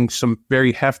facing some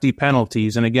very hefty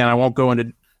penalties. And again, I won't go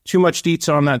into too much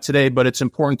detail on that today, but it's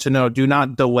important to know, do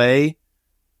not delay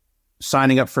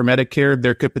signing up for Medicare.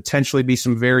 There could potentially be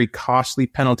some very costly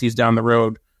penalties down the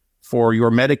road for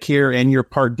your Medicare and your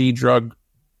Part D drug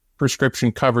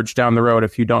prescription coverage down the road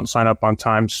if you don't sign up on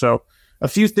time. So a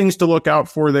few things to look out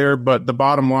for there, but the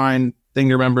bottom line thing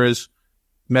to remember is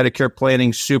Medicare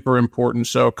planning super important.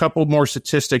 So a couple more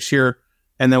statistics here,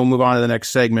 and then we'll move on to the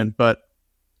next segment. But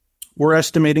we're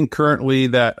estimating currently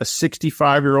that a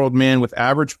 65-year-old man with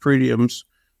average premiums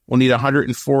will need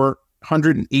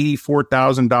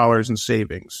 $184,000 in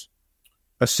savings.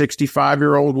 A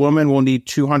 65-year-old woman will need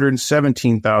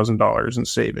 $217,000 in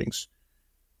savings.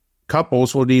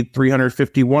 Couples will need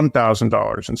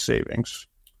 $351,000 in savings.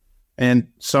 And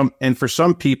for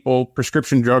some people,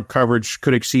 prescription drug coverage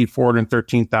could exceed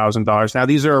 $413,000. Now,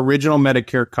 these are original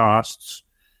Medicare costs.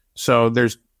 So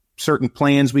there's certain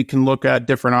plans we can look at,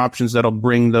 different options that'll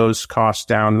bring those costs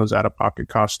down, those out-of-pocket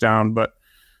costs down. But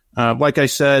like I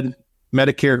said,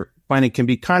 Medicare planning can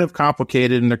be kind of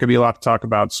complicated, and there could be a lot to talk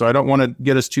about. So I don't want to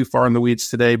get us too far in the weeds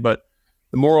today, but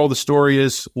the moral of the story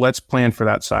is let's plan for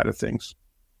that side of things.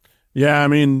 Yeah, I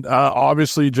mean,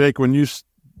 obviously, Jake, when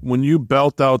you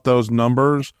belt out those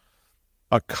numbers,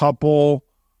 a couple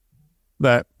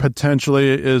that potentially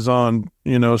is on,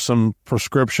 some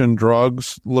prescription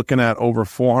drugs, looking at over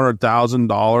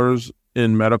 $400,000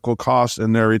 in medical costs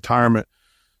in their retirement.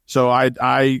 So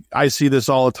I see this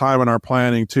all the time in our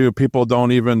planning too. People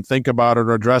don't even think about it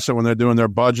or address it when they're doing their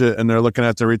budget and they're looking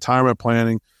at their retirement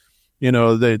planning.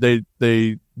 They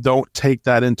don't take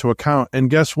that into account. And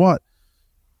guess what?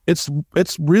 It's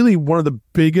really one of the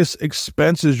biggest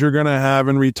expenses you're going to have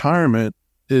in retirement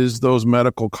is those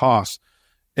medical costs.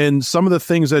 And some of the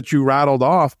things that you rattled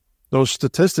off, those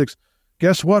statistics,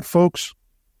 guess what, folks?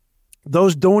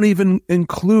 Those don't even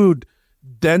include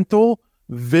dental,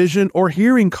 vision, or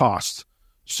hearing costs.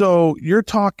 So you're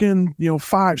talking,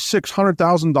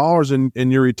 $500,000-$600,000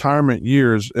 in your retirement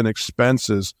years in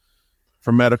expenses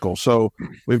for medical. So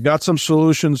we've got some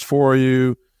solutions for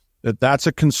you. If that's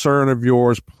a concern of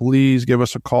yours, please give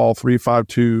us a call,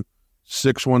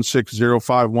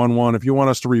 352-616-0511. If you want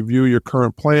us to review your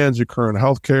current plans, your current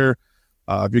health care,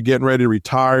 if you're getting ready to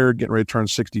retire, getting ready to turn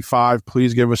 65,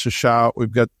 please give us a shout.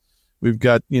 We've got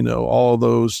all of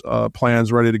those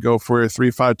plans ready to go for you,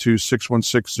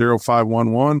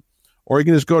 352-616-0511. Or you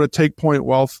can just go to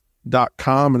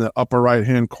takepointwealth.com in the upper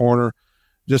right-hand corner.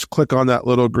 Just click on that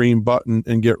little green button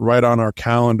and get right on our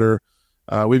calendar.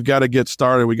 We've got to get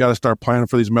started. We got to start planning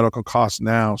for these medical costs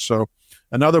now. So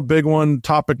another big one,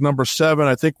 topic number 7.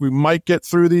 I think we might get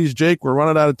through these, Jake. We're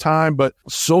running out of time, but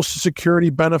Social Security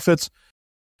benefits.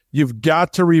 You've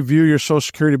got to review your Social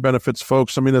Security benefits,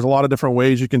 folks. I mean, there's a lot of different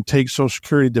ways you can take Social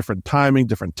Security, different timing,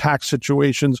 different tax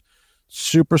situations.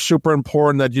 Super, super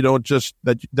important that you don't just,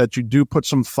 that you do put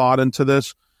some thought into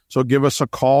this. So give us a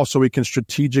call so we can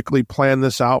strategically plan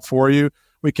this out for you.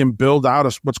 We can build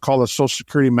out what's called a Social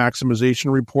Security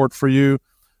maximization report for you.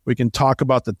 We can talk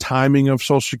about the timing of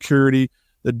Social Security,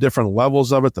 the different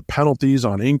levels of it, the penalties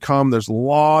on income. There's a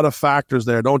lot of factors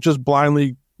there. Don't just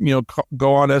blindly,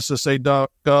 go on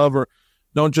SSA.gov, or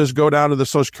don't just go down to the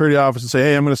Social Security office and say,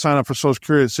 hey, I'm going to sign up for Social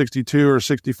Security at 62 or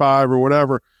 65 or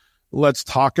whatever. Let's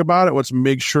talk about it. Let's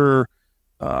make sure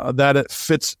that it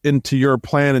fits into your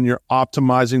plan and you're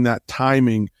optimizing that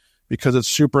timing, because it's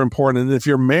super important. And if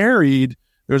you're married,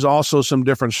 there's also some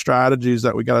different strategies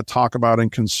that we got to talk about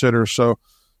and consider. So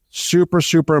super,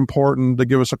 super important to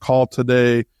give us a call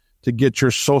today to get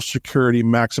your Social Security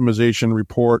maximization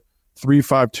report,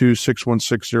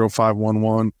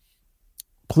 352-616-0511.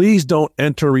 Please don't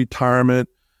enter retirement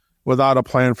without a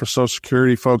plan for Social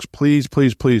Security, folks. Please,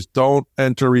 please, please don't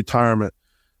enter retirement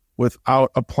without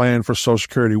a plan for Social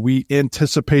Security. We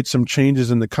anticipate some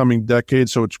changes in the coming decade,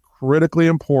 so it's critically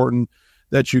important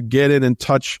that you get in and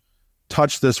touch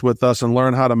this with us and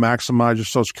learn how to maximize your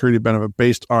Social Security benefit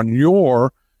based on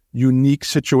your unique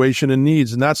situation and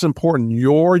needs. And that's important,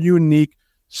 your unique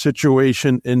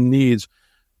situation and needs.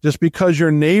 Just because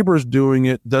your neighbor's doing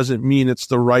it doesn't mean it's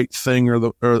the right thing or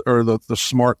the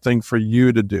smart thing for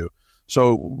you to do.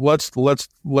 So let's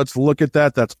look at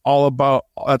that. That's all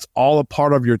a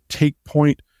part of your Take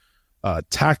Point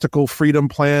tactical freedom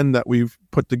plan that we've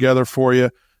put together for you.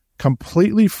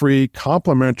 Completely free,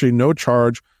 complimentary, no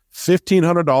charge,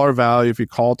 $1,500 value if you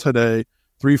call today,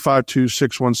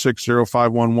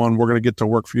 352-616-0511. We're going to get to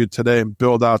work for you today and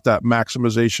build out that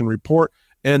maximization report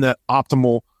and that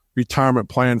optimal retirement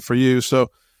plan for you.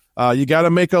 So You got to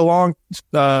make a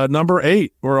number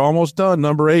 8. We're almost done.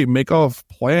 Number 8, make a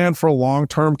plan for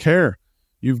long-term care.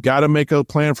 You've got to make a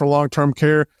plan for long-term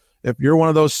care. If you're one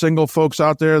of those single folks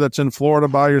out there that's in Florida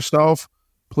by yourself,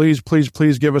 please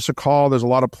give us a call. There's a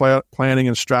lot of planning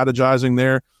and strategizing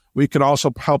there. We can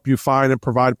also help you find and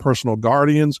provide personal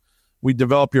guardians. We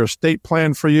develop your estate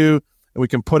plan for you, and we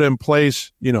can put in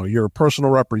place, your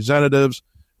personal representatives,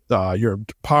 your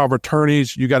power of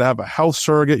attorneys. You got to have a health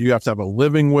surrogate. You have to have a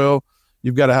living will.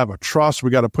 You've got to have a trust. We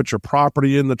got to put your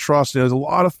property in the trust. There's a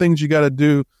lot of things you got to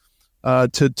do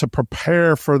to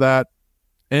prepare for that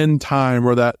end time,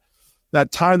 or that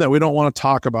time that we don't want to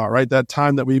talk about, right? That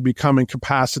time that we become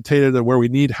incapacitated, and where we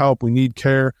need help, we need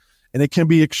care. And it can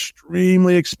be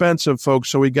extremely expensive, folks.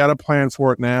 So we got to plan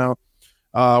for it now.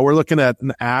 We're looking at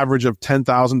an average of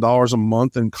 $10,000 a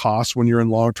month in costs when you're in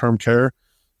long-term care.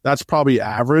 That's probably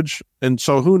average. And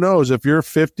so who knows, if you're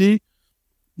 50,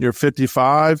 you're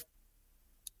 55,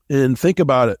 and think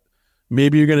about it.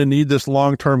 Maybe you're going to need this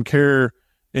long-term care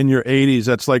in your 80s.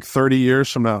 That's like 30 years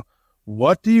from now.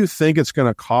 What do you think it's going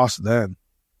to cost then?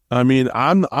 I mean,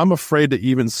 I'm afraid to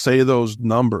even say those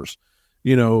numbers.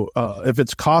 If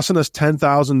it's costing us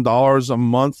 $10,000 a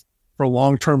month for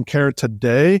long-term care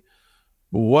today,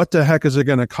 what the heck is it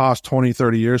going to cost 20,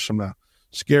 30 years from now?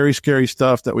 Scary, scary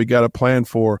stuff that we got to plan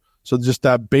for. So just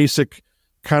that basic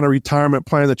kind of retirement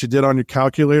plan that you did on your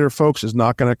calculator, folks, is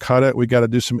not going to cut it. We got to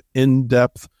do some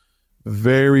in-depth,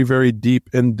 very, very deep,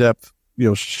 in-depth,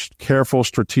 careful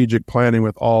strategic planning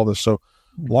with all this. So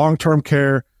long-term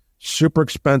care, super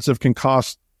expensive, can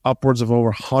cost upwards of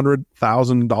over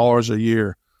 $100,000 a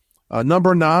year.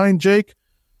 Number 9, Jake,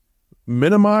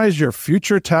 minimize your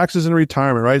future taxes in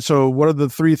retirement, right? So what are the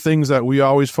 3 things that we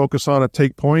always focus on at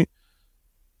Take Point?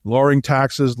 Lowering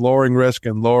taxes, lowering risk,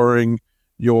 and lowering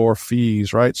your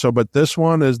fees, right? So, but this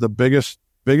one is the biggest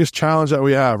challenge that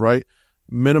we have, right?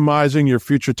 Minimizing your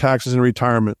future taxes in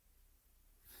retirement.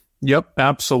 Yep,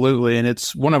 absolutely. And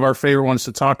it's one of our favorite ones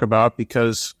to talk about,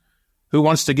 because who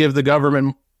wants to give the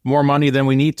government more money than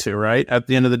we need to, right? At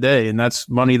the end of the day. And that's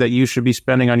money that you should be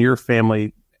spending on your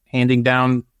family, handing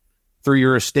down through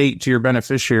your estate to your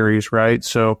beneficiaries, right?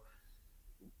 So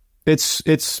it's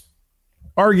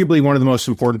arguably one of the most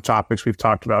important topics we've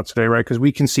talked about today, right? Because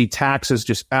we can see taxes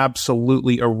just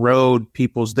absolutely erode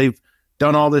they've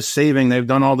done all this saving, they've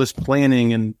done all this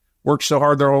planning and worked so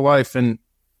hard their whole life, and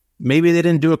maybe they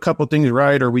didn't do a couple things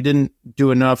right, or we didn't do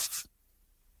enough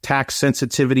tax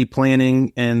sensitivity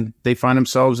planning, and they find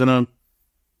themselves in a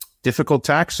difficult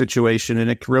tax situation, and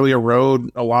it can really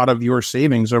erode a lot of your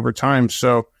savings over time.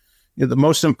 So the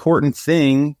most important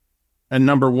thing, and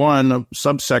number 1, a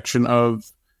subsection of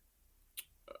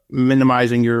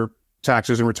minimizing your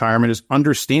taxes in retirement, is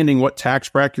understanding what tax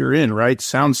bracket you're in, right?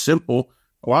 Sounds simple.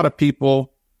 A lot of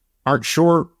people aren't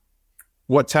sure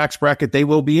what tax bracket they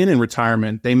will be in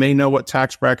retirement. They may know what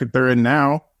tax bracket they're in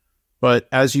now, but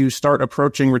as you start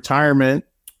approaching retirement,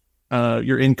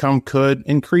 your income could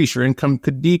increase, your income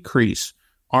could decrease.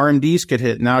 RMDs could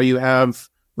hit. Now you have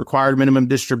required minimum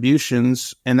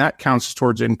distributions, and that counts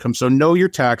towards income. So know your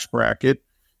tax bracket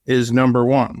is number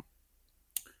 1.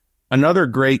 Another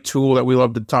great tool that we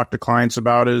love to talk to clients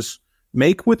about is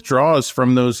make withdrawals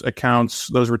from those accounts,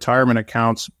 those retirement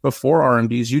accounts, before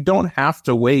RMDs. You don't have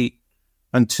to wait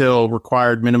until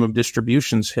required minimum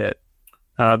distributions hit.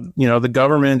 The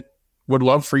government would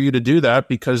love for you to do that,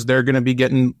 because they're going to be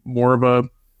getting more of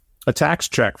a tax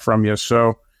check from you.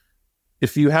 So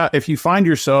if you find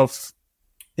yourself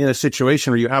in a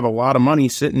situation where you have a lot of money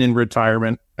sitting in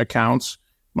retirement accounts,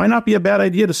 might not be a bad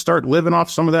idea to start living off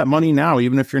some of that money now,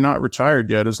 even if you're not retired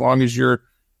yet. As long as you're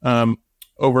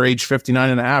over age 59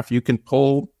 and a half, you can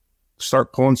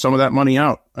start pulling some of that money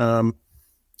out.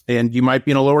 And you might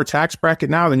be in a lower tax bracket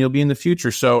now than you'll be in the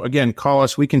future. So again, call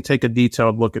us. We can take a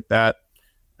detailed look at that.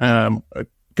 A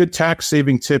good tax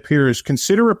saving tip here is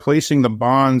consider replacing the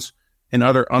bonds and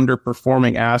other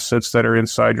underperforming assets that are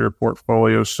inside your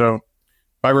portfolio. So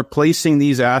by replacing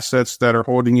these assets that are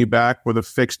holding you back with a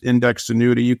fixed indexed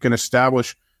annuity, you can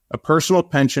establish a personal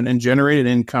pension and generate an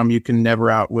income you can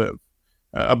never outlive.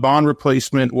 A bond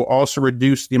replacement will also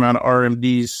reduce the amount of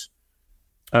RMDs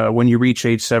when you reach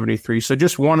age 73. So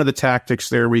just one of the tactics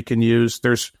there we can use.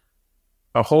 There's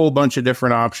a whole bunch of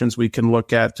different options we can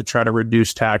look at to try to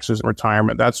reduce taxes in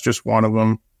retirement. That's just one of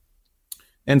them.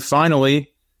 And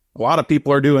finally, a lot of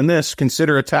people are doing this.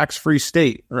 Consider a tax-free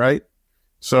state, right?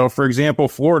 So, for example,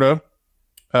 Florida,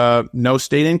 no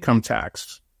state income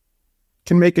tax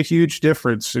can make a huge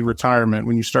difference in retirement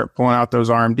when you start pulling out those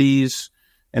RMDs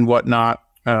and whatnot.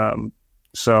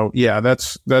 So, yeah,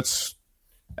 that's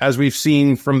as we've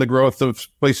seen from the growth of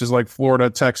places like Florida,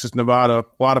 Texas, Nevada,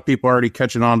 a lot of people are already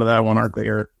catching on to that one, aren't they,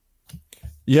 Eric?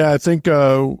 Yeah, I think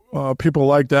people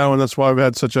like that one. That's why we've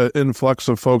had such an influx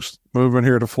of folks moving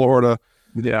here to Florida.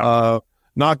 Yeah.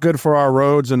 Not good for our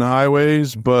roads and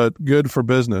highways, but good for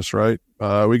business, right?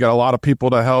 We got a lot of people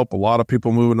to help, a lot of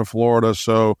people moving to Florida.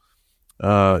 So,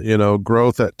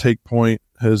 growth at Take Point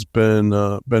has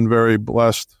been very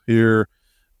blessed here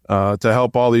to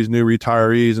help all these new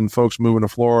retirees and folks moving to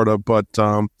Florida. But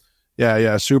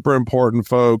super important,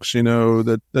 folks.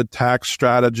 The tax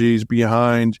strategies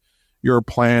behind your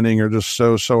planning are just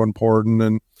so important.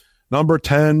 And number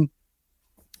 10,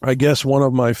 I guess one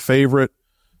of my favorite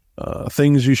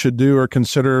things you should do or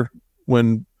consider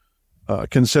when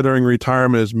considering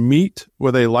retirement is meet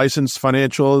with a licensed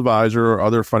financial advisor or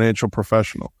other financial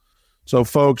professional. So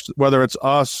folks, whether it's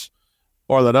us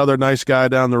or that other nice guy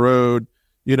down the road,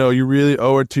 you really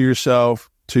owe it to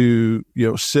yourself to,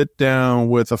 sit down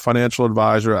with a financial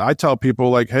advisor. I tell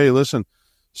people like, hey, listen,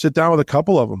 sit down with a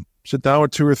couple of them, sit down with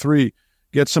 2 or 3,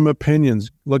 get some opinions,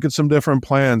 look at some different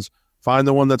plans, find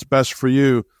the one that's best for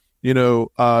you.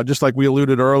 Just like we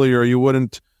alluded earlier, you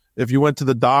wouldn't, if you went to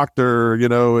the doctor,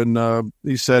 and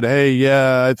he said, hey,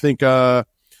 yeah, I think, we're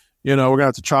going to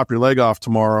have to chop your leg off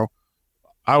tomorrow.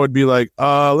 I would be like,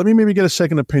 let me maybe get a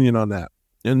second opinion on that.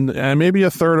 And maybe a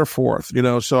third or fourth,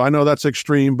 so I know that's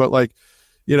extreme, but like,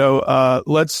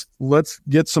 let's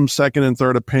get some second and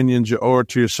third opinions. You owe it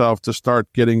to yourself to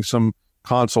start getting some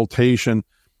consultation.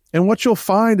 And what you'll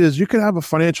find is you can have a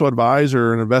financial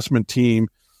advisor, an investment team,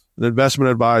 an investment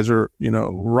advisor,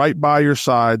 right by your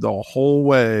side the whole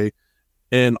way.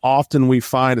 And often we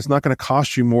find it's not going to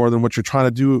cost you more than what you're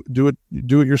trying to do it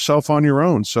yourself on your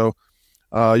own. So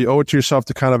you owe it to yourself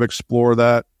to kind of explore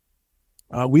that.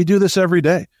 We do this every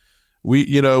day. We've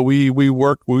been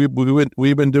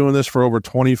doing this for over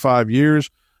 25 years.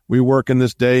 We work in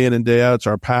this day in and day out. It's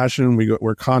our passion.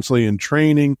 We're constantly in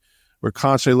training. We're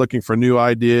constantly looking for new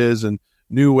ideas and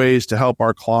new ways to help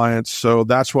our clients. So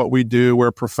that's what we do.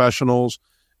 We're professionals.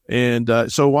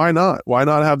 And so why not? Why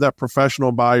not have that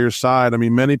professional by your side? I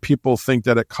mean, many people think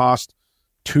that it costs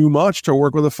too much to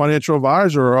work with a financial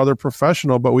advisor or other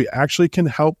professional, but we actually can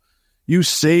help you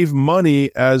save money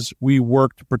as we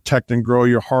work to protect and grow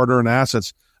your hard-earned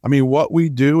assets. I mean, what we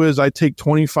do is I take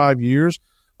 25 years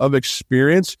of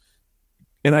experience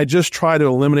and I just try to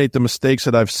eliminate the mistakes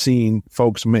that I've seen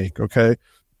folks make, okay?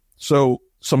 So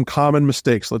some common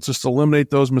mistakes. Let's just eliminate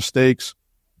those mistakes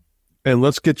and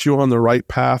let's get you on the right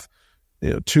path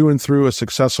to and through a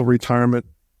successful retirement.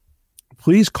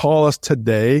 Please call us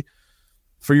today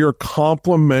for your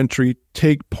complimentary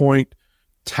Take Point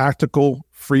Tactical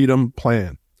Freedom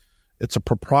Plan. It's a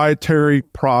proprietary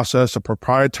process, a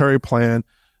proprietary plan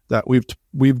that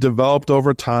we've developed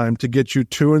over time to get you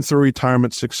to and through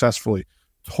retirement successfully.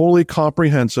 Totally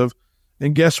comprehensive.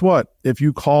 And guess what? If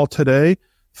you call today,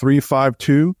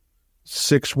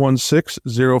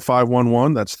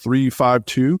 352-616-0511, that's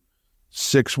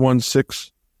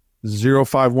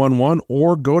 352-616-0511,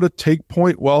 or go to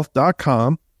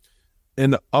takepointwealth.com.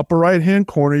 In the upper right-hand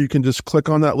corner, you can just click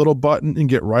on that little button and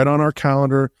get right on our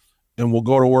calendar, and we'll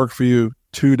go to work for you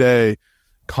today.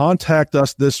 Contact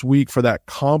us this week for that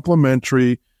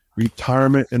complimentary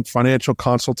retirement and financial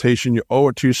consultation. You owe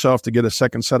it to yourself to get a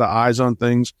second set of eyes on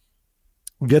things.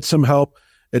 Get some help.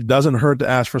 It doesn't hurt to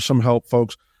ask for some help,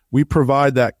 folks. We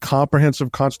provide that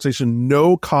comprehensive consultation,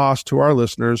 no cost to our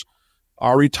listeners.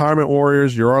 Our retirement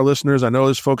warriors, you're our listeners. I know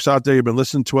there's folks out there who've been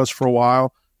listening to us for a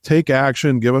while. Take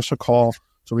action. Give us a call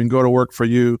so we can go to work for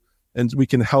you and we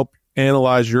can help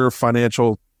analyze your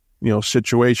financial,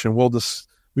 situation.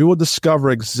 We will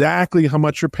discover exactly how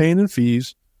much you're paying in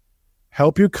fees,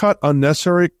 help you cut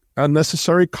unnecessary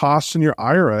costs in your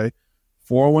IRA,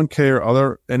 401k,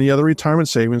 or any other retirement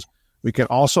savings. We can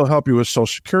also help you with Social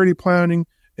Security planning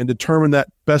and determine that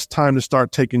best time to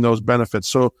start taking those benefits.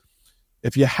 So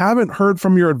if you haven't heard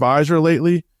from your advisor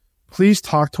lately, please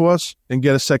talk to us and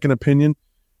get a second opinion.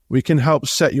 We can help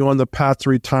set you on the path to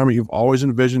retirement you've always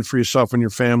envisioned for yourself and your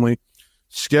family.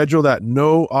 Schedule that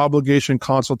no obligation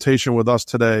consultation with us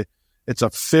today. It's a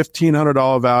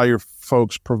 $1,500 value,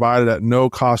 folks, provided at no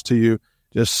cost to you.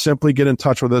 Just simply get in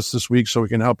touch with us this week so we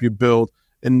can help you build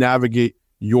and navigate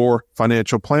your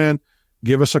financial plan.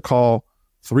 Give us a call,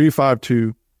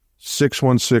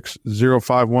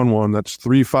 352-616-0511. That's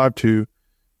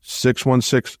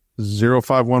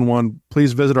 352-616-0511.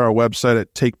 Please visit our website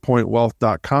at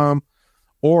takepointwealth.com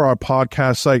or our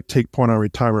podcast site,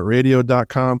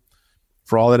 takepointonretirementradio.com,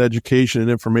 for all that education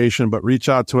and information. But reach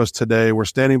out to us today. We're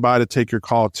standing by to take your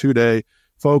call today.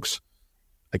 Folks,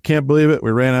 I can't believe it.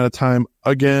 We ran out of time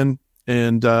again.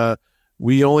 And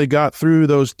We only got through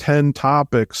those 10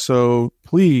 topics, so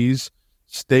please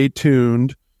stay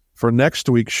tuned for next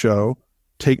week's show,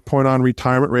 Take Point on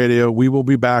Retirement Radio. We will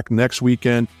be back next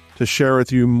weekend to share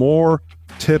with you more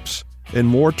tips and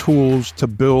more tools to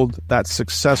build that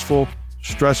successful,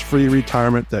 stress-free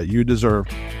retirement that you deserve.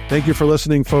 Thank you for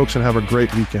listening, folks, and have a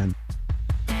great weekend.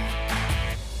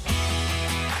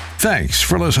 Thanks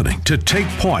for listening to Take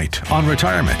Point on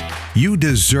Retirement. You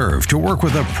deserve to work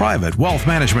with a private wealth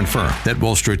management firm that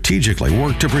will strategically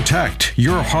work to protect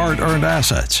your hard-earned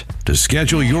assets. To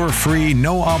schedule your free,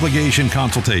 no-obligation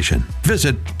consultation,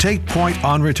 visit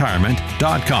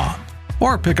TakePointOnRetirement.com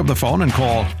or pick up the phone and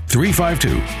call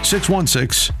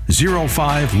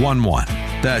 352-616-0511.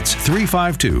 That's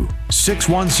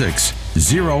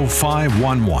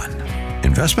 352-616-0511.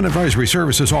 Investment advisory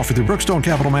services offered through Brookstone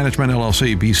Capital Management,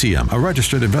 LLC, BCM, a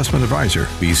registered investment advisor.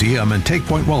 BCM and Take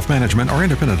Point Wealth Management are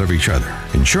independent of each other.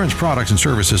 Insurance products and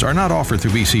services are not offered through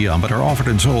BCM, but are offered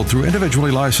and sold through individually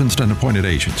licensed and appointed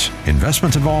agents.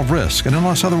 Investments involve risk and,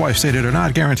 unless otherwise stated, are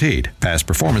not guaranteed. Past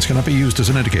performance cannot be used as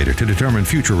an indicator to determine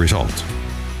future results.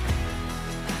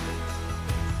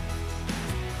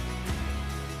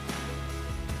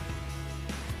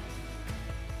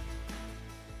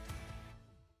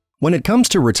 When it comes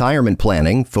to retirement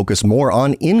planning, focus more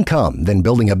on income than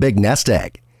building a big nest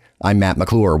egg. I'm Matt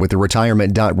McClure with the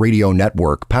Retirement.Radio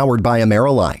Network, powered by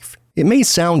AmeriLife. It may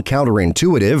sound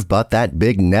counterintuitive, but that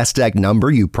big nest egg number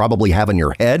you probably have in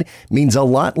your head means a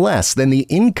lot less than the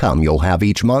income you'll have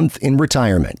each month in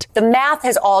retirement. The math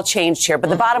has all changed here, but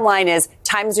the bottom line is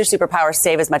time is your superpower.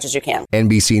 Save as much as you can.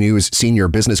 NBC News senior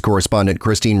business correspondent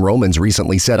Christine Romans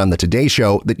recently said on the Today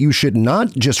Show that you should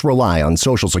not just rely on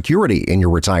Social Security in your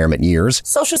retirement years.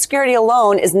 Social Security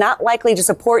alone is not likely to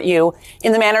support you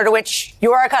in the manner to which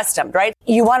you are accustomed, right?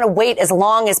 You want to wait as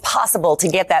long as possible to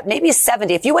get that, maybe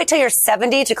 70. If you wait till you're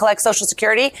 70 to collect Social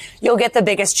Security, you'll get the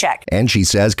biggest check. And she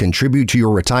says contribute to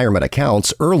your retirement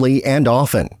accounts early and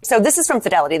often. So this is from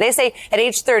Fidelity. They say at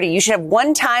age 30, you should have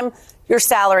one time your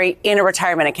salary in a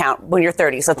retirement account when you're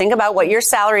 30. So think about what your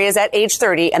salary is at age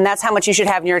 30, and that's how much you should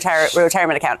have in your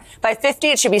retirement account. By 50,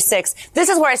 it should be 6. This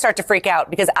is where I start to freak out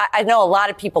because I know a lot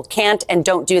of people can't and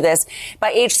don't do this.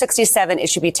 By age 67, it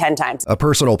should be 10 times. A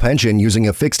personal pension using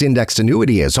a fixed indexed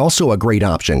annuity is also a great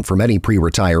option for many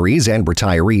pre-retirees and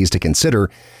retirees to consider.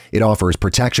 It offers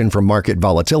protection from market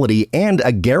volatility and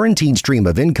a guaranteed stream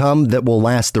of income that will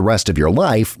last the rest of your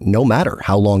life, no matter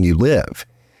how long you live.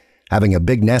 Having a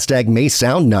big nest egg may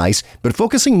sound nice, but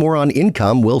focusing more on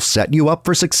income will set you up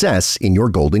for success in your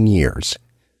golden years.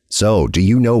 So, do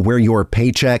you know where your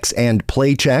paychecks and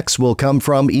playchecks will come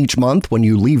from each month when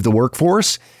you leave the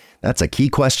workforce? That's a key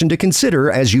question to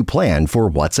consider as you plan for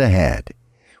what's ahead.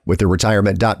 With the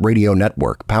Retirement.Radio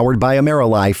Network, powered by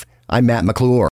AmeriLife, I'm Matt McClure.